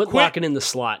 Put Lockett in the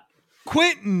slot.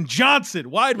 Quentin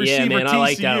Johnson, wide receiver TCU. I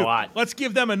like that a lot. Let's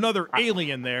give them another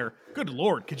alien there. Good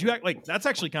Lord. Could you act like that's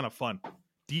actually kind of fun?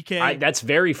 DK. That's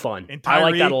very fun. I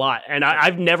like that a lot. And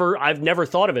I've never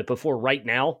thought of it before right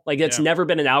now. Like it's never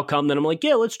been an outcome that I'm like,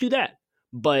 yeah, let's do that.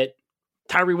 But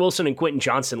Tyree Wilson and Quentin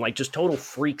Johnson, like just total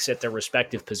freaks at their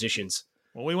respective positions.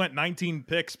 Well, we went 19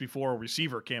 picks before a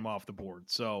receiver came off the board.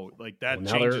 So like that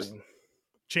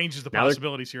changes the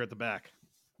possibilities here at the back.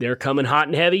 They're coming hot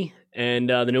and heavy. And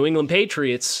the New England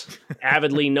Patriots,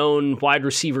 avidly known wide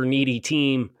receiver needy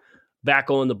team, back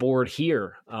on the board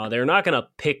here. They're not going to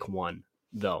pick one,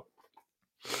 though.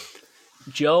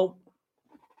 Joe,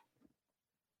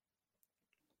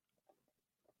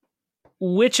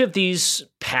 which of these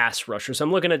pass rushers?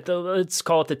 I'm looking at let's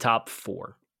call it the top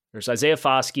 4. There's Isaiah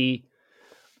Foskey,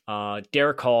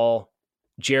 Derek Hall,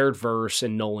 Jared Verse,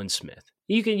 and Nolan Smith.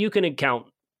 You can account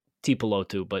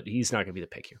Tipolotu, but he's not going to be the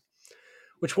pick here.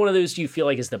 Which one of those do you feel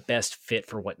like is the best fit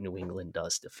for what New England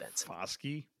does defensively?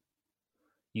 Foskey.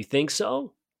 You think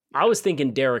so? I was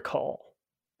thinking Derek Hall.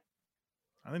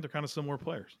 I think they're kind of similar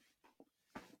players.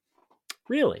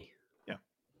 Really? Yeah.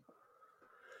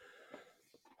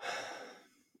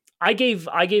 I gave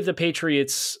the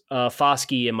Patriots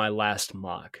Foskey in my last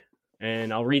mock,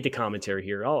 and I'll read the commentary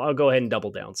here. I'll go ahead and double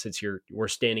down since we're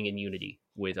standing in unity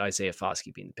with Isaiah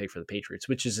Foskey being the pick for the Patriots,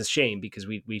 which is a shame because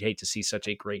we'd hate to see such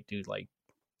a great dude like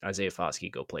Isaiah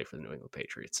Foskey go play for the New England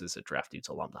Patriots as a Draft Dudes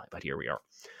alumni, but here we are.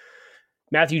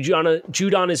 Matthew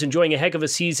Judon is enjoying a heck of a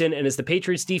season, and as the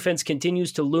Patriots defense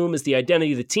continues to loom as the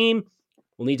identity of the team,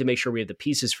 we'll need to make sure we have the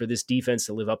pieces for this defense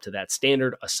to live up to that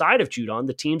standard. Aside of Judon,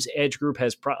 the team's edge group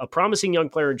has a promising young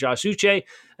player in Josh Uche,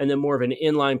 and then more of an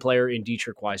inline player in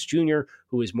Dietrich Wise Jr.,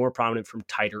 who is more prominent from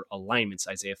tighter alignments.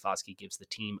 Isaiah Foskey gives the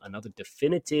team another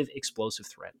definitive explosive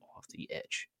threat off the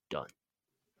edge. Done.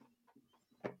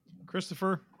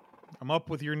 Christopher, I'm up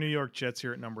with your New York Jets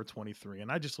here at number 23,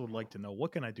 and I just would like to know,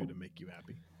 what can I do to make you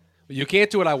happy? You can't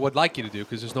do what I would like you to do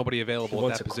because there's nobody available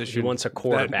at that position. He wants a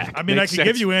quarterback. I mean, I can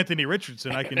give you Anthony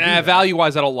Richardson. I can do that.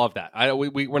 Value-wise, I don't love that.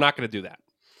 We're not going to do that.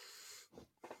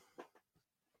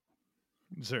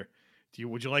 Sir,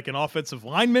 would you like an offensive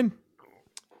lineman?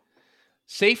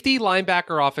 Safety,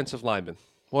 linebacker, offensive lineman.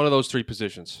 One of those 3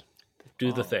 positions.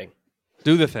 Do the thing.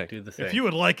 Do the thing. If you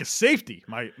would like a safety,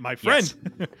 my friend, yes.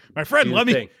 my friend, let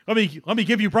me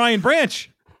give you Brian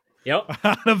Branch. Yep.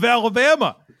 Out of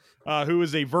Alabama. Who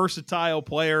is a versatile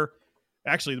player.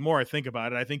 Actually, the more I think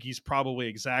about it, I think he's probably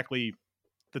exactly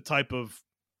the type of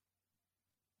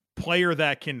player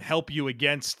that can help you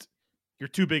against your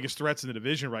 2 biggest threats in the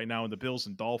division right now in the Bills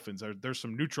and Dolphins. There's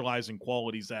some neutralizing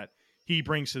qualities that he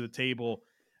brings to the table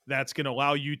that's going to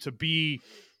allow you to be,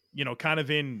 kind of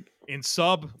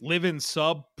live in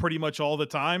sub pretty much all the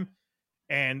time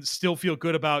and still feel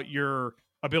good about your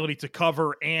ability to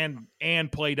cover and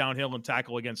play downhill and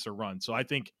tackle against the run. So I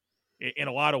think in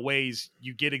a lot of ways,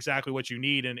 you get exactly what you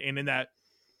need. And in that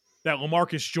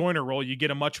LaMarcus Joyner role, you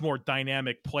get a much more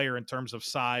dynamic player in terms of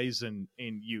size and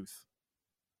youth.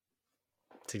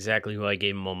 It's exactly who I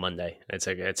gave him on Monday. It's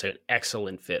an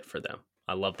excellent fit for them.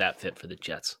 I love that fit for the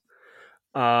Jets.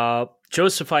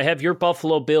 Joseph, I have your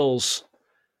Buffalo Bills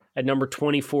at number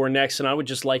 24 next, and I would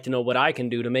just like to know what I can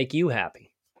do to make you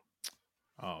happy.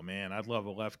 Oh, man, I'd love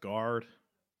a left guard.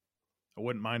 I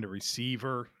wouldn't mind a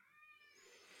receiver.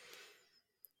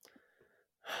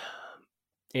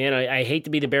 And I hate to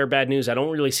be the bearer of bad news. I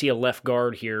don't really see a left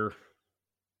guard here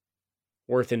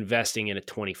worth investing in at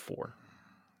 24.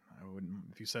 I wouldn't.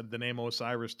 If you said the name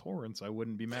Osiris Torrance, I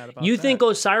wouldn't be mad about You that. think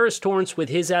Osiris Torrance, with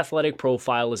his athletic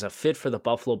profile, is a fit for the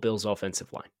Buffalo Bills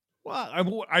offensive line?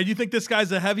 Well, you think this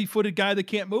guy's a heavy-footed guy that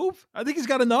can't move? I think he's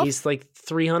got enough. He's like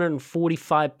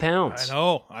 345 pounds. I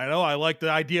know. I like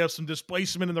the idea of some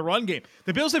displacement in the run game.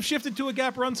 The Bills have shifted to a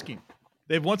gap run scheme.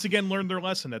 They've once again learned their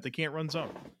lesson that they can't run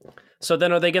zone. So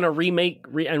then are they going to remake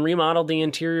and remodel the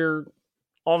interior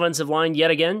offensive line yet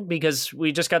again? Because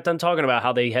we just got done talking about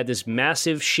how they had this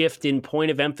massive shift in point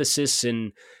of emphasis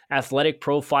and athletic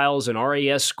profiles and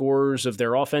RAS scores of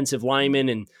their offensive linemen.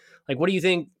 And like, what do you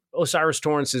think Osiris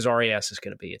Torrance's RAS is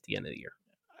going to be at the end of the year?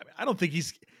 I don't think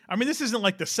he's. I mean, this isn't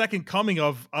like the second coming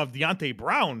of Deontay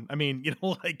Brown. I mean,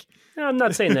 like. I'm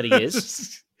not saying that he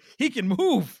is. He can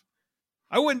move.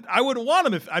 I wouldn't want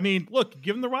him if. I mean, look,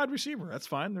 give him the wide receiver. That's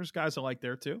fine. There's guys I like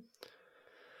there too.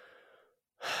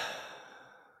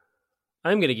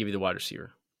 I'm going to give you the wide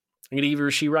receiver. I'm going to give you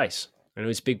Rashee Rice. I know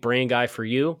he's a big brand guy for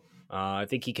you. I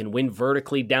think he can win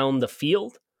vertically down the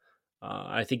field.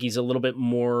 I think he's a little bit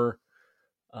more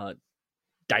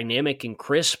dynamic and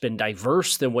crisp and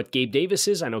diverse than what Gabe Davis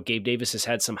is. I know Gabe Davis has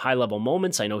had some high-level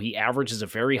moments. I know he averages a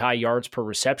very high yards per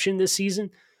reception this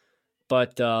season.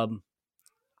 But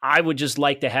I would just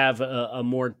like to have a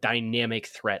more dynamic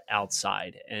threat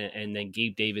outside. And then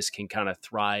Gabe Davis can kind of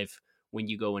thrive when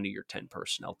you go into your 10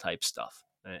 personnel type stuff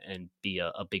and be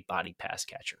a big body pass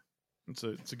catcher.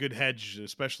 It's a good hedge,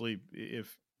 especially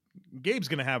if Gabe's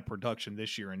going to have production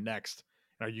this year and next.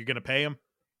 Are you going to pay him?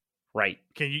 Right.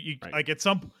 Can you right. Like at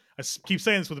some? I keep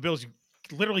saying this with the Bills. You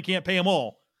literally can't pay them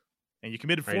all, and you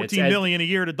committed $14 million a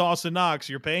year to Dawson Knox.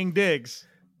 You're paying Diggs.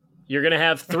 You're going to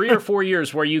have 3 or 4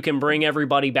 years where you can bring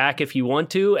everybody back if you want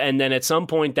to, and then at some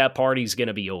point that party's going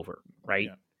to be over, right?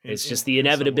 Yeah. It's just the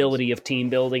inevitability of team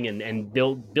building and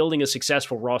building a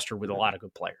successful roster with a lot of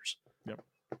good players. Yep.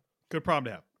 Good problem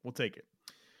to have. We'll take it.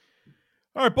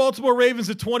 All right, Baltimore Ravens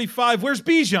at 25. Where's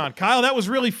Bijan, Kyle? That was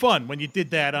really fun when you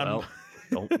did that.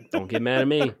 Well, don't get mad at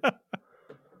me.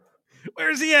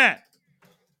 Where's he at?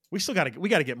 We got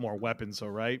to get more weapons, though,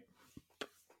 right?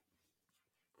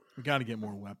 We got to get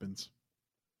more weapons.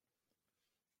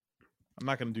 I'm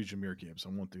not going to do Jahmyr Gibbs. I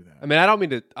won't do that. I mean, I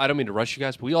don't mean to rush you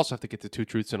guys, but we also have to get the 2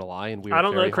 truths and a lie. And I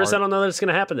don't know, Chris. I don't know that it's going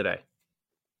to happen today.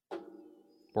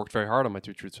 Worked very hard on my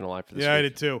 2 truths and a lie for this week. I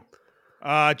did too.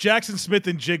 Jackson Smith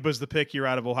and Jigba's the pick here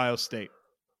out of Ohio State.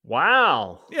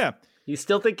 Wow. Yeah. You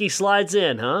still think he slides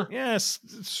in, huh? Yes.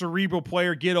 Cerebral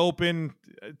player, get open.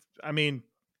 I mean,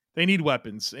 they need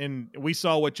weapons, and we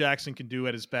saw what Jackson can do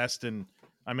at his best, and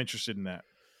I'm interested in that.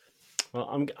 Well,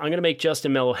 I'm going to make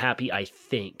Justin Mello happy, I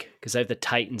think, because I have the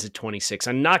Titans at 26.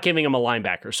 I'm not giving him a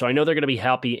linebacker, so I know they're going to be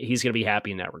happy. He's going to be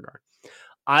happy in that regard.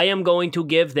 I am going to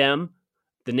give them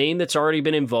the name that's already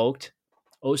been invoked,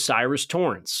 Osiris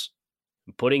Torrance.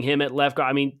 I'm putting him at left guard.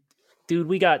 I mean, dude,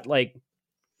 we got like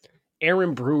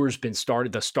Aaron Brewer's been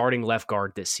the starting left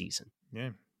guard this season. Yeah.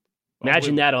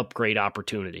 Imagine that upgrade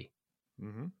opportunity.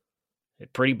 Mm-hmm.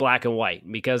 Pretty black and white.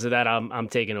 Because of that, I'm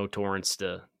taking Torrance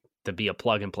to be a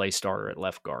plug-and-play starter at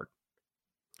left guard.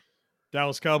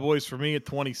 Dallas Cowboys for me at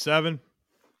 27.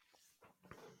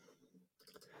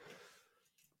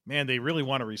 Man, they really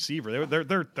want a receiver.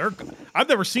 They're I've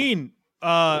never seen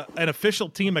an official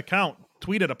team account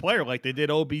tweet at a player like they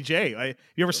did OBJ. You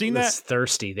ever seen that? It's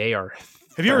thirsty. They are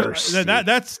Have you ever?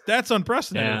 That's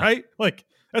unprecedented, right? Like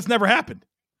that's never happened.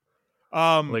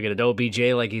 Look at it, OBJ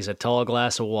like he's a tall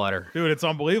glass of water. Dude, it's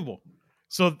unbelievable.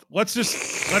 So let's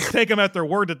take them at their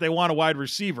word that they want a wide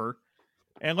receiver,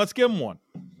 and let's give them one.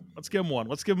 Let's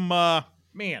give them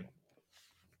man.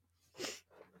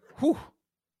 Whew.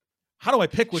 How do I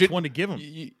pick which one to give them?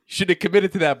 You should have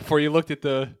committed to that before you looked at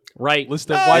the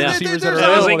list of wide receivers that are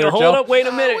I was available. like, hold up, wait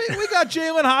a minute. We got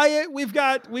Jalen Hyatt. We've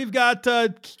got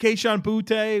Keyshawn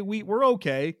Butte. We're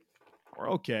okay.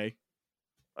 We're okay.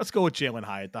 Let's go with Jalen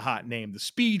Hyatt, the hot name, the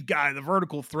speed guy, the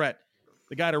vertical threat,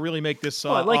 the guy to really make this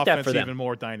offense even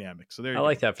more dynamic. So there you go. I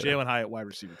like that for Jalen Hyatt, wide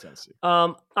receiver, Tennessee.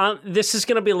 This is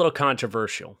going to be a little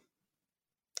controversial.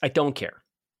 I don't care.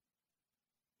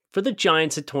 For the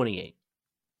Giants at 28.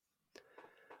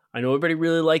 I know everybody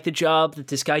really liked the job that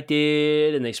this guy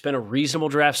did, and they spent a reasonable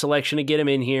draft selection to get him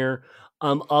in here.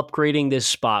 I'm upgrading this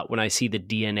spot when I see the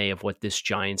DNA of what this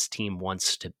Giants team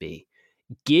wants to be.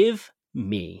 Give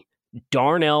me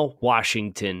Darnell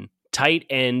Washington, tight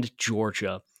end,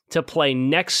 Georgia, to play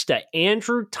next to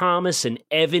Andrew Thomas and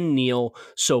Evan Neal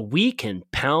so we can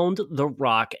pound the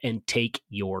rock and take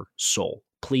your soul.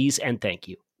 Please and thank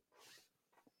you.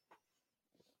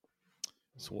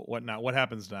 So what now? What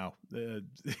happens now?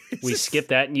 We skip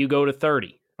that and you go to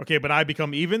 30. Okay, but I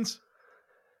become evens?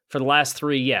 For the last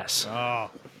 3, yes.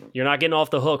 Oh. You're not getting off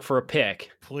the hook for a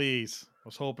pick. Please. I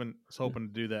was hoping to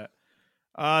do that.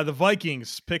 The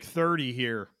Vikings pick 30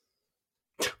 here.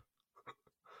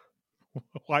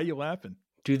 Why are you laughing?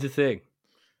 Do the thing.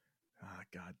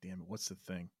 God damn it. What's the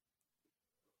thing?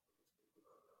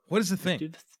 What is the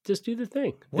thing? Just do the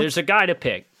thing. There's a guy to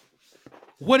pick.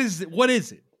 What is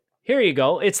it? Here you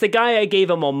go. It's the guy I gave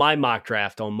him on my mock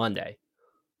draft on Monday.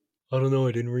 I don't know.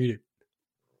 I didn't read it.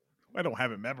 I don't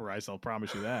have it memorized. I'll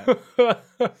promise you that.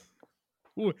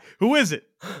 Who is it?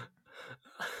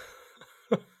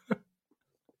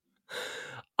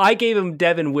 I gave him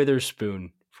Devin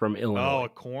Witherspoon from Illinois. Oh, a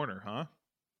corner, huh?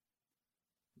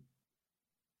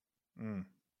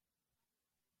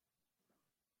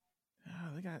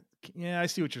 I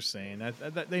see what you're saying.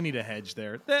 That they need a hedge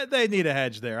there. They need a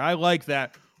hedge there. I like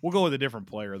that. We'll go with a different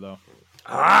player, though.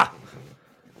 Let's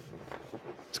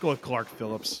go with Clark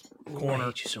Phillips. Corner. I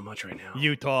hate you so much right now.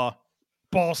 Utah.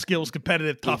 Ball skills,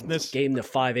 competitive toughness. Gave him the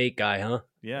 5'8" guy, huh?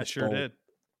 Yeah, That's sure bold. did.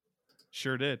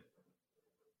 Sure did.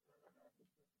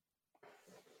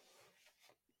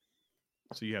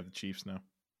 So you have the Chiefs now.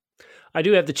 I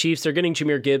do have the Chiefs. They're getting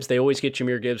Jahmyr Gibbs. They always get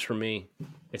Jahmyr Gibbs from me.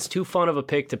 It's too fun of a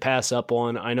pick to pass up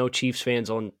on. I know Chiefs fans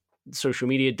on social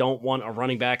media don't want a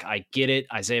running back. I get it.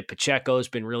 Isaiah Pacheco has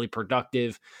been really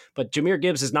productive. But Jahmyr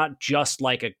Gibbs is not just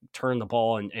like a turn the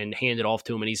ball and hand it off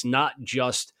to him. And he's not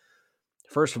just,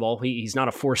 first of all, he's not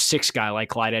a 4-6 guy like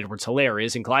Clyde Edwards-Helaire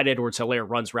is. And Clyde Edwards-Helaire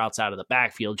runs routes out of the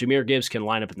backfield. Jahmyr Gibbs can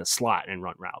line up in the slot and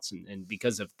run routes. And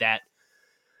because of that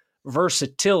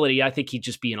versatility, I think he'd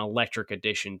just be an electric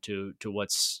addition to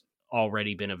what's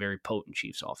already been a very potent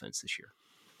Chiefs offense this year.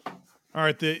 All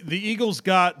right, the Eagles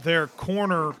got their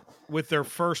corner with their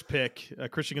first pick,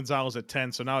 Christian Gonzalez at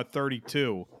 10, so now at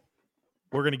 32.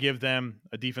 We're going to give them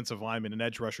a defensive lineman, an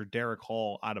edge rusher, Derek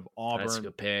Hall out of Auburn. That's a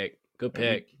good pick. Good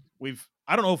pick.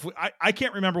 I don't know if I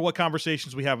can't remember what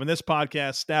conversations we have in this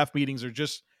podcast, staff meetings, or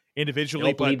just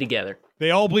individually. They all bleed together.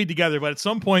 They all bleed together, but at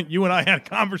some point you and I had a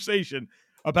conversation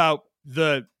about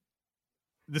the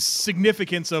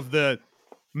significance of the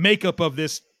makeup of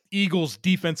this Eagles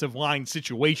defensive line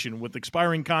situation with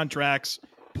expiring contracts.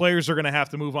 Players are going to have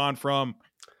to move on from.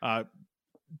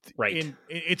 Right.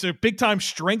 It's a big time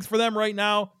strength for them right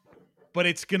now, but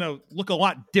it's going to look a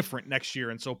lot different next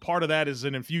year. And so part of that is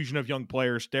an infusion of young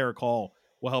players. Derek Hall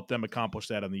will help them accomplish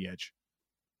that on the edge.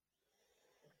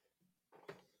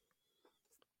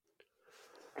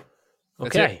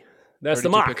 Okay. That's the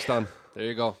mock. Picks done. There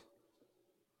you go.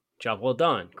 Job well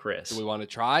done, Chris. Do we want to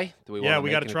try? Do we want to we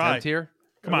got to try here?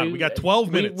 Come on, we got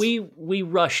 12 minutes. We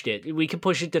rushed it. We can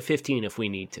push it to 15 if we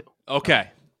need to. Okay.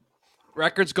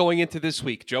 Records going into this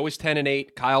week. Joe is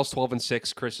 10-8, Kyle's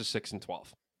 12-6, Chris is 6-12.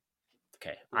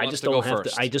 Okay. I just don't have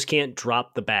to. I just can't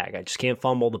drop the bag. I just can't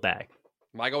fumble the bag.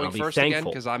 Am I going first again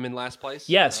because I'm in last place?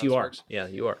 Yes, you are. Works? Yeah,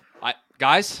 you are.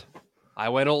 Guys, I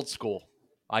went old school.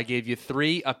 I gave you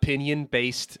 3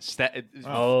 opinion-based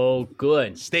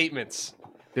good statements.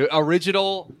 The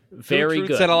original, very two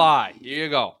truths good, and a lie. Here you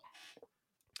go.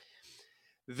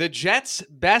 The Jets'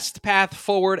 best path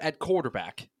forward at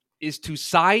quarterback is to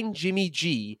sign Jimmy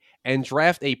G and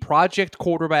draft a project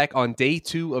quarterback on day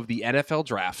 2 of the NFL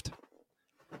draft.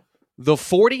 The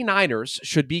 49ers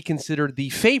should be considered the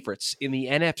favorites in the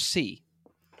NFC.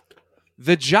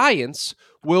 The Giants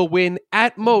will win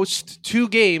at most 2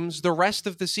 games the rest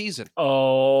of the season.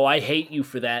 Oh, I hate you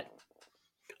for that.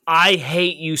 I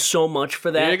hate you so much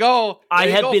for that. There you go. I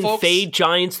have been fade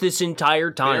Giants this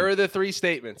entire time. There are the 3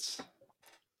 statements.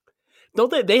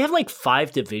 Don't they have like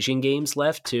 5 division games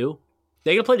left too?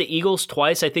 They got to play the Eagles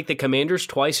twice. I think the Commanders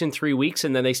twice in 3 weeks,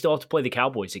 and then they still have to play the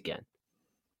Cowboys again.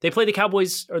 They played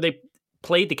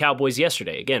the Cowboys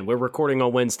yesterday. Again, we're recording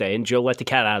on Wednesday, and Joe let the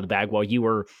cat out of the bag while you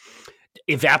were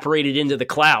evaporated into the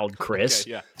cloud, Chris.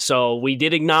 Okay, yeah. So we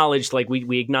did acknowledge,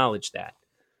 we acknowledged that.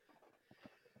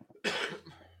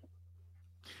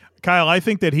 Kyle, I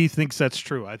think that he thinks that's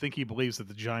true. I think he believes that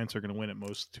the Giants are going to win at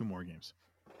most 2 more games.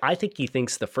 I think he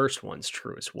thinks the first one's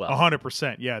true as well.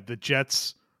 100%. Yeah, the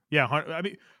Jets. Yeah, I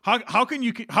mean, how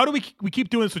do we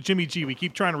keep doing this with Jimmy G? We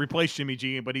keep trying to replace Jimmy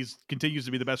G, but he continues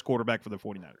to be the best quarterback for the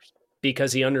 49ers.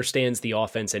 Because he understands the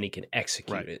offense and he can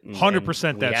execute it.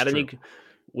 100% that's true.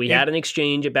 We had an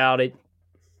exchange about it.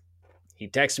 He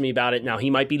texted me about it. Now,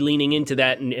 he might be leaning into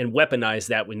that and weaponize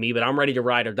that with me, but I'm ready to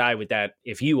ride or die with that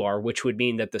if you are, which would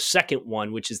mean that the second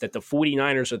one, which is that the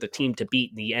 49ers are the team to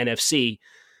beat in the NFC,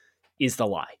 is the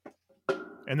lie.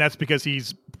 And that's because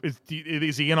is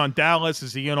he in on Dallas?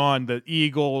 Is he in on the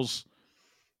Eagles?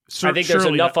 I think there's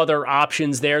enough other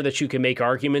options there that you can make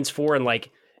arguments for, and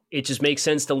like it just makes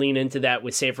sense to lean into that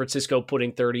with San Francisco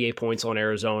putting 38 points on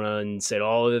Arizona and said,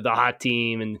 oh, they're the hot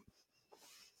team, and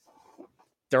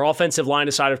their offensive line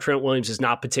aside of Trent Williams is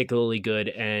not particularly good,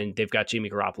 and they've got Jimmy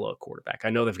Garoppolo at quarterback. I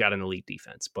know they've got an elite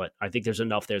defense, but I think there's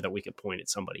enough there that we could point at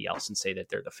somebody else and say that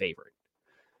they're the favorite.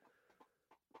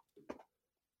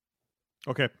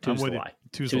 Okay. Two's the lie.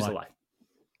 Two's the lie.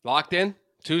 Locked in?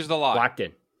 Two's the lie. Locked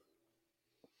in.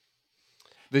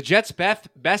 The Jets'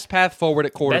 best path forward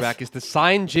at quarterback is to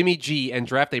sign Jimmy G and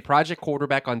draft a project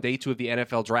quarterback on day 2 of the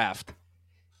NFL draft.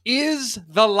 Is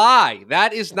the lie.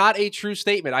 That is not a true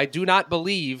statement. I do not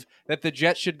believe that the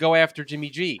Jets should go after Jimmy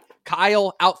G.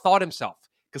 Kyle outthought himself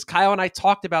because Kyle and I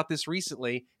talked about this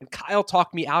recently, and Kyle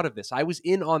talked me out of this. I was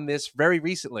in on this very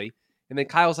recently, and then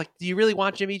Kyle was like, do you really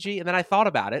want Jimmy G? And then I thought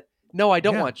about it. No, I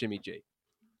don't want Jimmy G.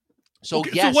 So,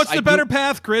 okay, yes, so what's the better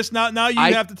path, Chris? Now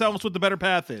you have to tell us what the better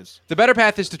path is. The better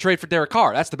path is to trade for Derek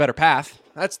Carr. That's the better path.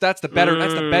 That's the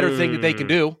better thing that they can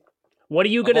do. What are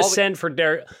you going to send for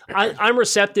Derek? I'm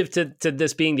receptive to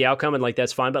this being the outcome, and like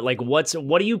that's fine. But like, what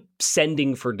are you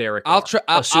sending for Derek Carr?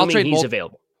 Assuming he's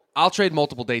available. I'll trade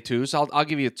multiple day 2s. I'll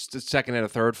give you a second and a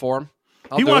third for him.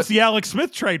 He wants the Alex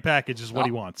Smith trade package, is what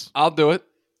he wants. I'll do it.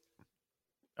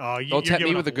 Don't tempt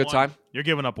me with a good time. You're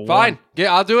giving up a fine. one.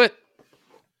 Yeah, I'll do it.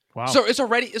 Wow. So it's a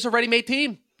ready-made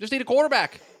team. Just need a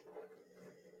quarterback.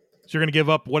 So you're going to give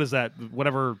up, what is that?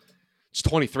 Whatever. It's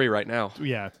 23 right now.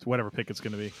 Yeah, whatever pick it's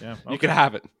going to be. Yeah, okay. You can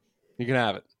have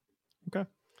it. Okay.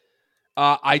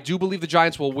 I do believe the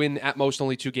Giants will win at most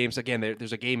only 2 games. Again,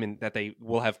 there's a game that they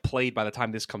will have played by the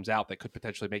time this comes out that could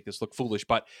potentially make this look foolish.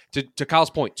 But to Kyle's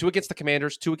point, 2 against the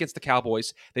Commanders, 2 against the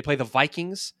Cowboys. They play the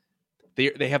Vikings.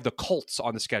 They have the Colts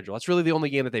on the schedule. That's really the only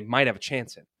game that they might have a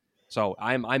chance in. So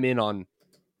I'm in on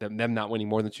them not winning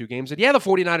more than 2 games. And yeah, the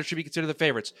 49ers should be considered the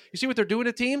favorites. You see what they're doing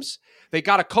to teams? They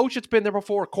got a coach that's been there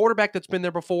before, a quarterback that's been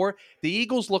there before. The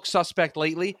Eagles look suspect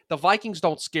lately. The Vikings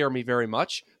don't scare me very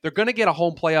much. They're going to get a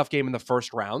home playoff game in the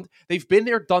first round. They've been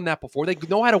there, done that before. They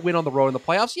know how to win on the road in the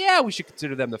playoffs. Yeah, we should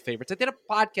consider them the favorites. I did a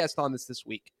podcast on this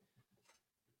week.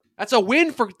 That's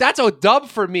a dub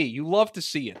for me. You love to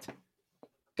see it.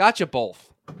 Got you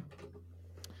both.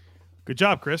 Good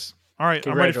job, Chris. All right.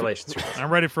 Congratulations.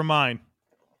 I'm ready for mine.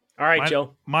 All right,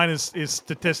 Joe. Mine is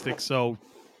statistics, so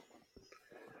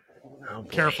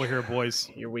careful here, boys.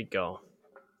 Here we go.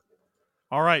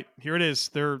 All right, here it is.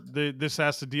 This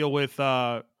has to deal with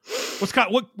what's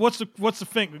the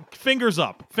thing? Fingers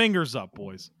up,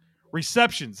 boys.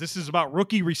 Receptions. This is about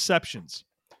rookie receptions.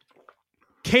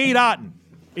 Cade Otton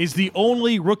is the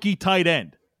only rookie tight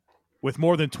end with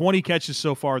more than 20 catches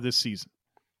so far this season.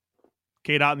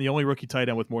 Cade Otton, the only rookie tight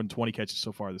end with more than 20 catches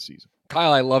so far this season.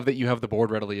 Kyle, I love that you have the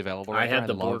board readily available. I have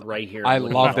the board right here. I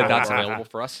love that that's available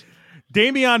for us.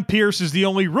 Dameon Pierce is the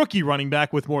only rookie running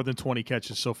back with more than 20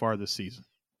 catches so far this season.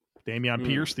 Dameon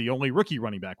Pierce, the only rookie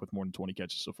running back with more than 20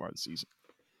 catches so far this season.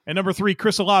 And number 3,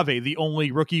 Chris Olave, the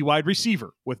only rookie wide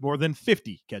receiver with more than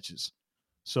 50 catches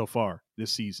so far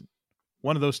this season.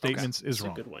 One of those statements is wrong.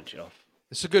 That's a good one, Joe.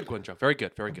 It's a good one, Joe. Very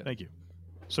good. Very good. Thank you.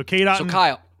 So Cade Otton,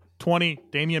 Kyle, 20,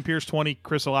 Dameon Pierce, 20,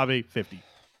 Chris Olave, 50.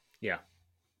 Yeah.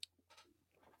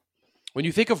 When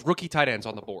you think of rookie tight ends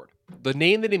on the board, the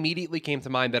name that immediately came to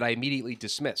mind that I immediately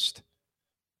dismissed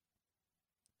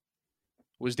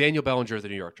was Daniel Bellinger of the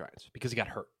New York Giants because he got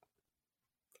hurt.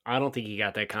 I don't think he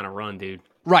got that kind of run, dude.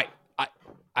 Right.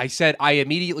 I said I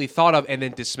immediately thought of and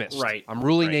then dismissed. Right. I'm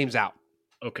ruling names out.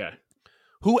 Okay.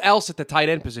 Who else at the tight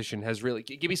end position has really...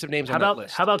 Give me some names on that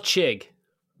list. How about Chig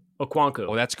Okonkwo?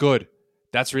 Oh, that's good.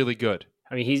 That's really good.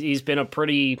 I mean, he's been a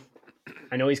pretty...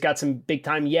 I know he's got some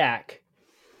big-time yak.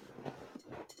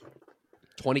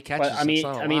 20 catches. But, I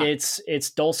mean, it's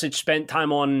Dulcich spent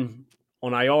time on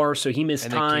IR, so he missed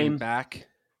time. Came back.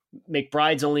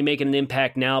 McBride's only making an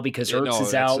impact now because Ertz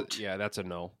is out. That's a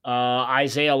no.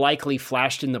 Isaiah likely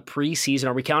flashed in the preseason.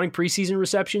 Are we counting preseason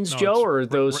receptions, Joe, or are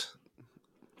those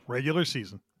regular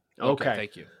season? Okay,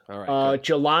 thank you. All right.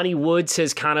 Jelani Woods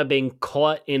has kind of been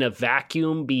caught in a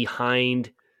vacuum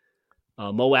behind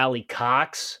Mo Alley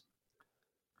Cox.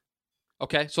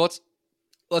 Okay, so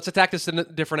let's attack this in a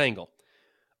different angle.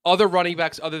 Other running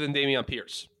backs other than Dameon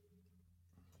Pierce.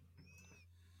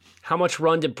 How much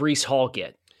run did Breece Hall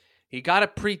get? He got a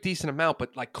pretty decent amount,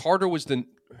 but like Carter was the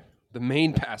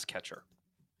main pass catcher.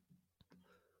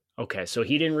 Okay, so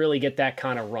he didn't really get that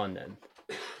kind of run then.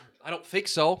 I don't think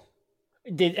so.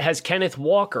 Has Kenneth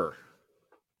Walker?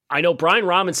 I know Brian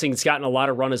Robinson's gotten a lot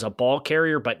of run as a ball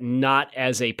carrier, but not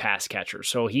as a pass catcher.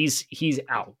 So he's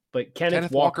out. But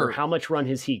Kenneth Walker, how much run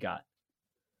has he got?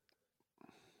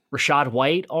 Rachaad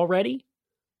White already?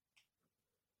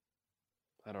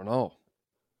 I don't know.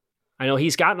 I know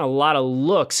he's gotten a lot of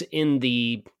looks in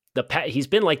the he's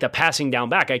been like the passing down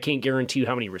back. I can't guarantee you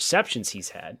how many receptions he's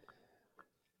had.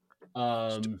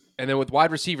 And then with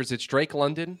wide receivers, it's Drake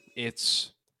London.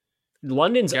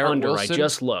 London's Garrett under. Wilson. I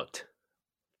just looked.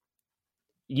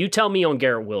 You tell me on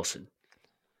Garrett Wilson.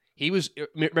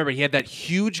 Remember, he had that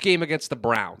huge game against the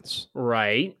Browns.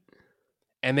 Right.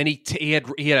 And then he had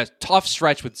a tough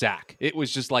stretch with Zach. It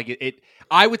was just like it.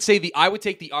 I would take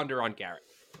the under on Garrett.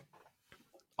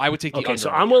 I would take the under. Okay, so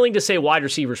I'm willing to say wide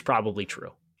receiver is probably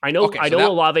true. I know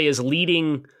Olave is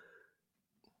leading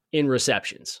in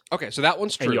receptions. Okay, so that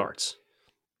one's true. And yards.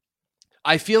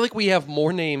 I feel like we have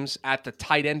more names at the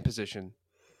tight end position.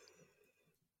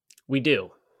 We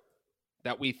do.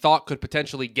 That we thought could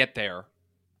potentially get there,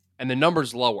 and the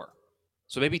number's lower.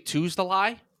 So maybe 2's the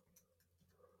lie?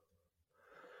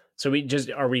 So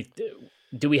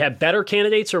do we have better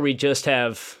candidates, or we just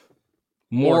have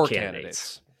more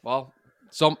candidates? Well,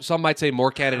 some might say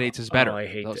more candidates is better. Oh, I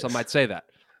hate this. Some might say that.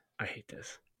 I hate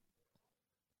this.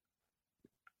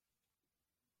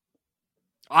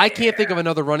 I can't think of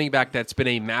another running back that's been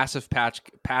a massive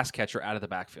pass catcher out of the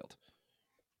backfield.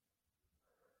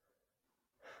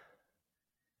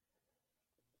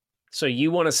 So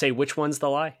you want to say which one's the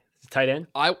lie? The tight end?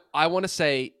 I want to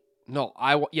say no.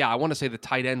 I want to say the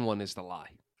tight end one is the lie.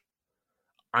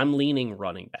 I'm leaning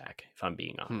running back, if I'm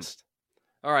being honest.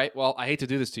 All right. Well, I hate to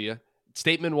do this to you.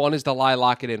 Statement 1 is the lie.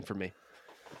 Lock it in for me.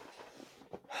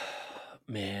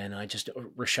 Man,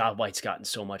 Rachaad White's gotten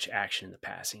so much action in the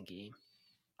passing game.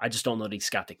 I just don't know that he's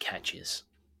got the catches.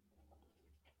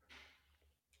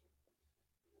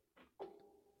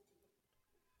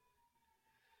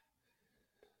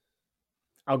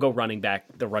 I'll go running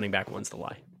back. The running back one's the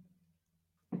lie.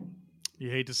 You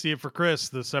hate to see it for Chris.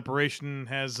 The separation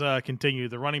has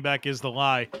continued. The running back is the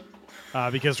lie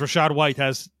because Rachaad White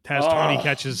has 20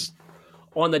 catches.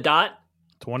 On the dot?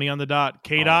 20 on the dot.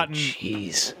 Cade Otton.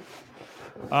 Jeez.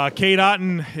 Cade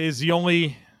Otton is the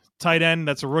only tight end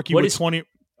that's a rookie with 20.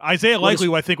 Isaiah Likely,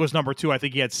 who I think was number 2. I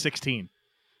think he had 16.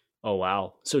 Oh,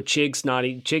 wow. So Chig's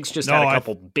just had a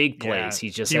couple big plays. Yeah,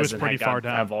 he just hasn't had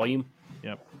that volume.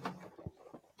 Yep.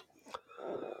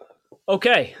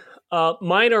 Okay.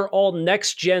 Mine are all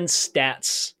next-gen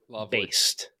stats Lovely.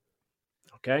 based.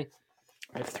 Okay?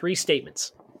 I have 3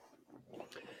 statements.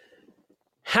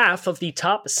 Half of the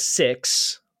top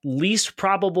 6 least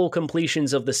probable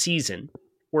completions of the season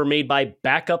were made by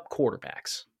backup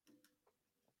quarterbacks.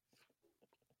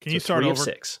 Can you start 3 over? Of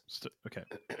 6. Okay.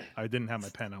 I didn't have my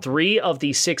pen out. 3 of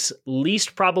the 6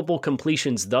 least probable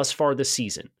completions thus far this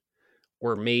season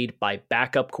were made by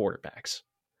backup quarterbacks.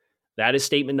 That is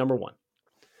statement number 1.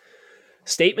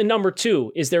 Statement number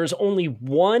 2 is there is only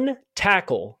 1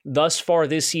 tackle thus far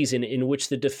this season in which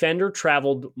the defender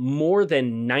traveled more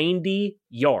than 90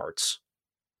 yards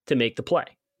to make the play.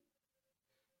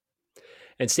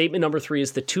 And statement number 3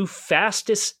 is the 2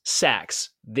 fastest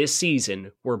sacks this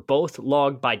season were both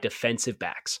logged by defensive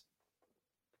backs.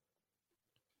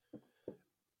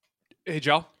 Hey,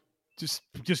 Joe. Just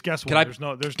guess Can what. I, There's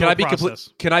no can I be process.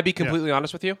 Can I be completely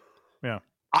honest with you? Yeah.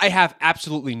 I have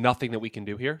absolutely nothing that we can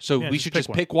do here, so we should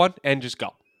just pick one and just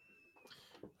go.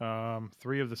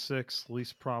 3 of the 6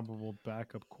 least probable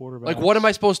backup quarterbacks. Like, what am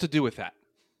I supposed to do with that?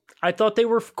 I thought they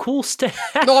were cool stats.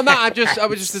 No, I'm not. I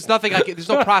was just. There's nothing. There's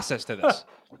no process to this.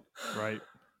 Right.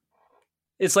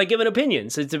 It's like giving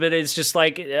opinions. It's just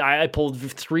like I pulled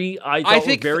 3. I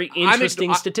think very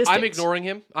interesting statistics. I'm ignoring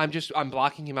him. I'm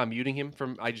blocking him. I'm muting him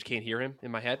from. I just can't hear him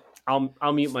in my head.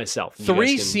 I'll mute myself.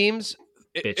 3 seems.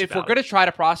 If we're going to try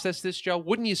to process this, Joe,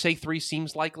 wouldn't you say 3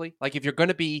 seems likely? Like if you're going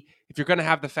to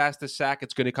have the fastest sack,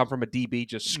 it's going to come from a DB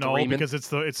just screaming. No, because it's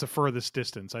the furthest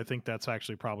distance. I think that's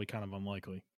actually probably kind of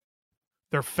unlikely.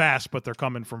 They're fast, but they're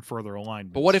coming from further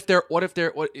alignments. But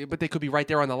but they could be right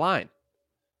there on the line.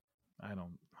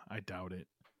 I doubt it.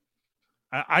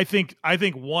 I think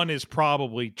 1 is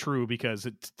probably true because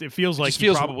it feels like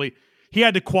he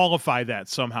had to qualify that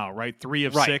somehow, right? 3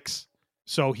 of 6.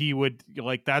 So he would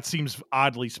that seems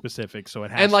oddly specific. So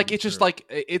it has and to it's be just true.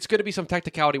 it's going to be some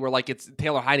technicality where it's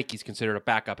Taylor Heineke's considered a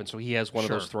backup, and so he has one of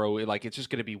those throw. It's just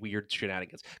going to be weird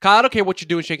shenanigans. Kyle, I don't care what you're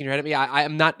doing, shaking your head at me.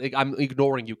 I'm not. I'm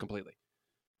ignoring you completely.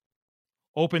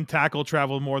 Open tackle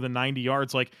traveled more than 90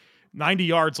 yards. 90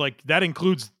 yards. That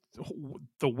includes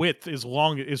the width is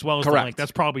long as well as the length.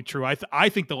 That's probably true. I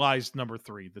think the lie is number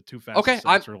 3. The 2 fastest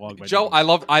sacks are long by Joe,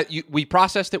 distance. We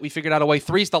processed it. We figured out a way.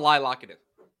 3's the lie. Lock it in.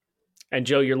 And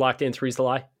Joe, you're locked in. 3's the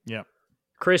lie? Yeah.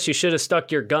 Chris, you should have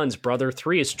stuck your guns, brother.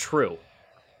 3 is true.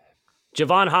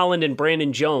 Javon Holland and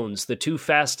Brandon Jones, the 2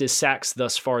 fastest sacks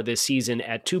thus far this season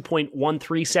at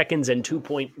 2.13 seconds and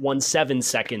 2.17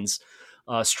 seconds.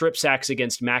 Strip sacks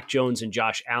against Mac Jones and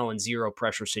Josh Allen, 0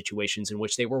 pressure situations in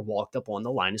which they were walked up on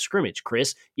the line of scrimmage.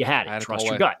 Chris, you had it. Trust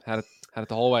your gut. Had it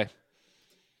the whole way.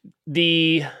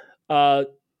 The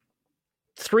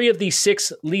 3 of the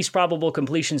 6 least probable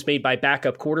completions made by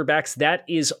backup quarterbacks, that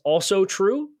is also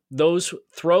true. Those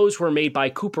throws were made by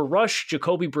Cooper Rush,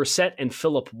 Jacoby Brissett, and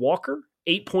Phillip Walker.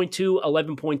 8.2,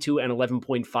 11.2, and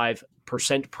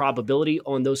 11.5% probability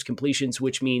on those completions,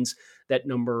 which means that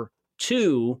number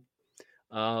 2,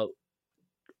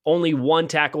 only 1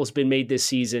 tackle has been made this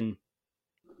season,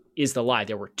 is the lie.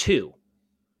 There were 2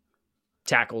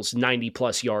 tackles,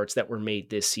 90-plus yards that were made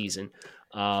this season.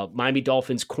 Miami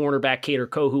Dolphins cornerback Kader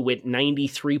Kohu went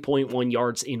 93.1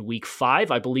 yards in week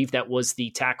 5. I believe that was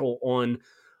the tackle on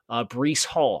Breece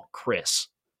Hall, Chris,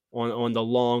 on the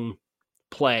long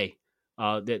play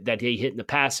that he hit in the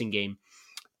passing game.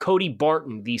 Cody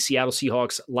Barton, the Seattle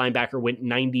Seahawks linebacker, went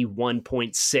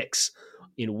 91.6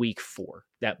 in week 4,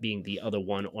 that being the other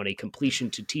one on a completion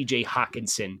to TJ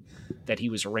Hawkinson that he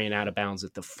was ran out of bounds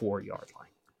at the 4-yard line.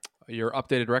 Your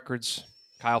updated records,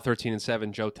 Kyle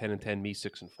 13-7, Joe 10-10, me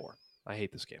 6-4. I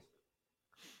hate this game.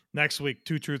 Next week,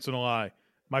 2 truths and a lie.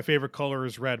 My favorite color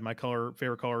is red. My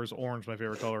favorite color is orange. My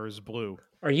favorite color is blue.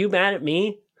 Are you mad at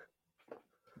me?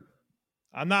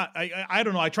 I'm not. I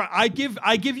don't know. I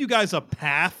give you guys a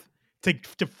path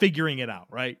to figuring it out,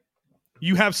 right?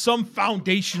 You have some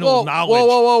foundational knowledge.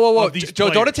 Whoa. Of these Joe,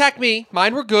 players. don't attack me.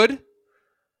 Mine were good.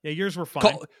 Yeah, yours were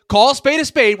fine. Call a spade a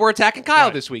spade. We're attacking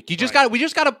Kyle this week. We just got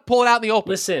to pull it out in the open.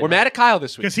 Listen, we're mad at Kyle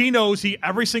this week because he knows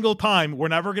every single time we're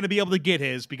never going to be able to get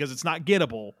his because it's not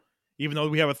gettable, even though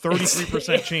we have a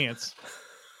 33% chance.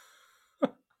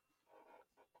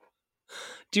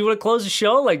 Do you want to close the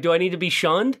show? Like, do I need to be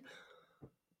shunned?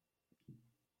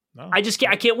 No. I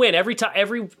can't win every time.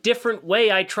 Every different way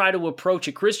I try to approach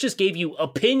it. Chris just gave you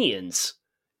opinions.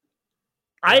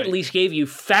 Right. I at least gave you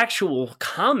factual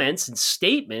comments and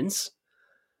statements.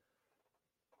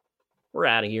 We're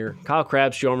out of here. Kyle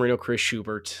Krabs, Joe Marino, Chris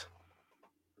Schubert.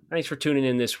 Thanks for tuning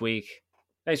in this week.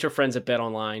 Thanks to our friends at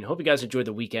BetOnline. Hope you guys enjoyed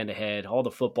the weekend ahead, all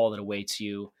the football that awaits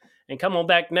you. And come on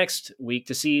back next week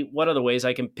to see what other ways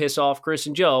I can piss off Chris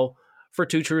and Joe for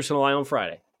 2 Truths and a Lie on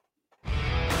Friday.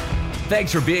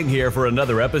 Thanks for being here for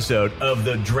another episode of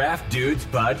the Draft Dudes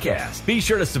Podcast. Be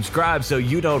sure to subscribe so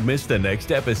you don't miss the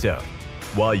next episode.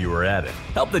 While you are at it,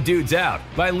 help the dudes out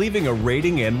by leaving a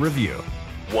rating and review.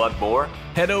 Want more?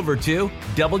 Head over to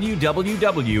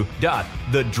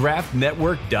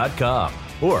www.thedraftnetwork.com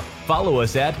or follow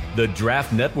us at The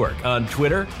Draft Network on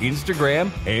Twitter,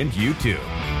 Instagram, and YouTube.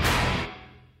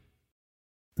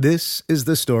 This is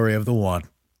the story of the one.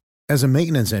 As a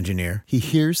maintenance engineer, he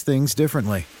hears things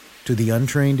differently. To the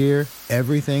untrained ear,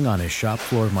 everything on his shop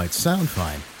floor might sound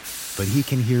fine, but he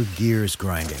can hear gears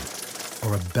grinding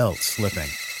or a belt slipping.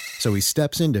 So he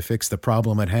steps in to fix the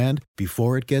problem at hand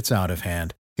before it gets out of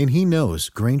hand. And he knows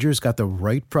Grainger's got the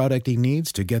right product he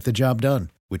needs to get the job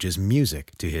done, which is music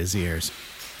to his ears.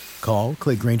 Call,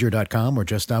 click Grainger.com, or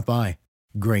just stop by.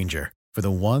 Grainger, for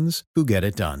the ones who get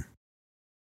it done.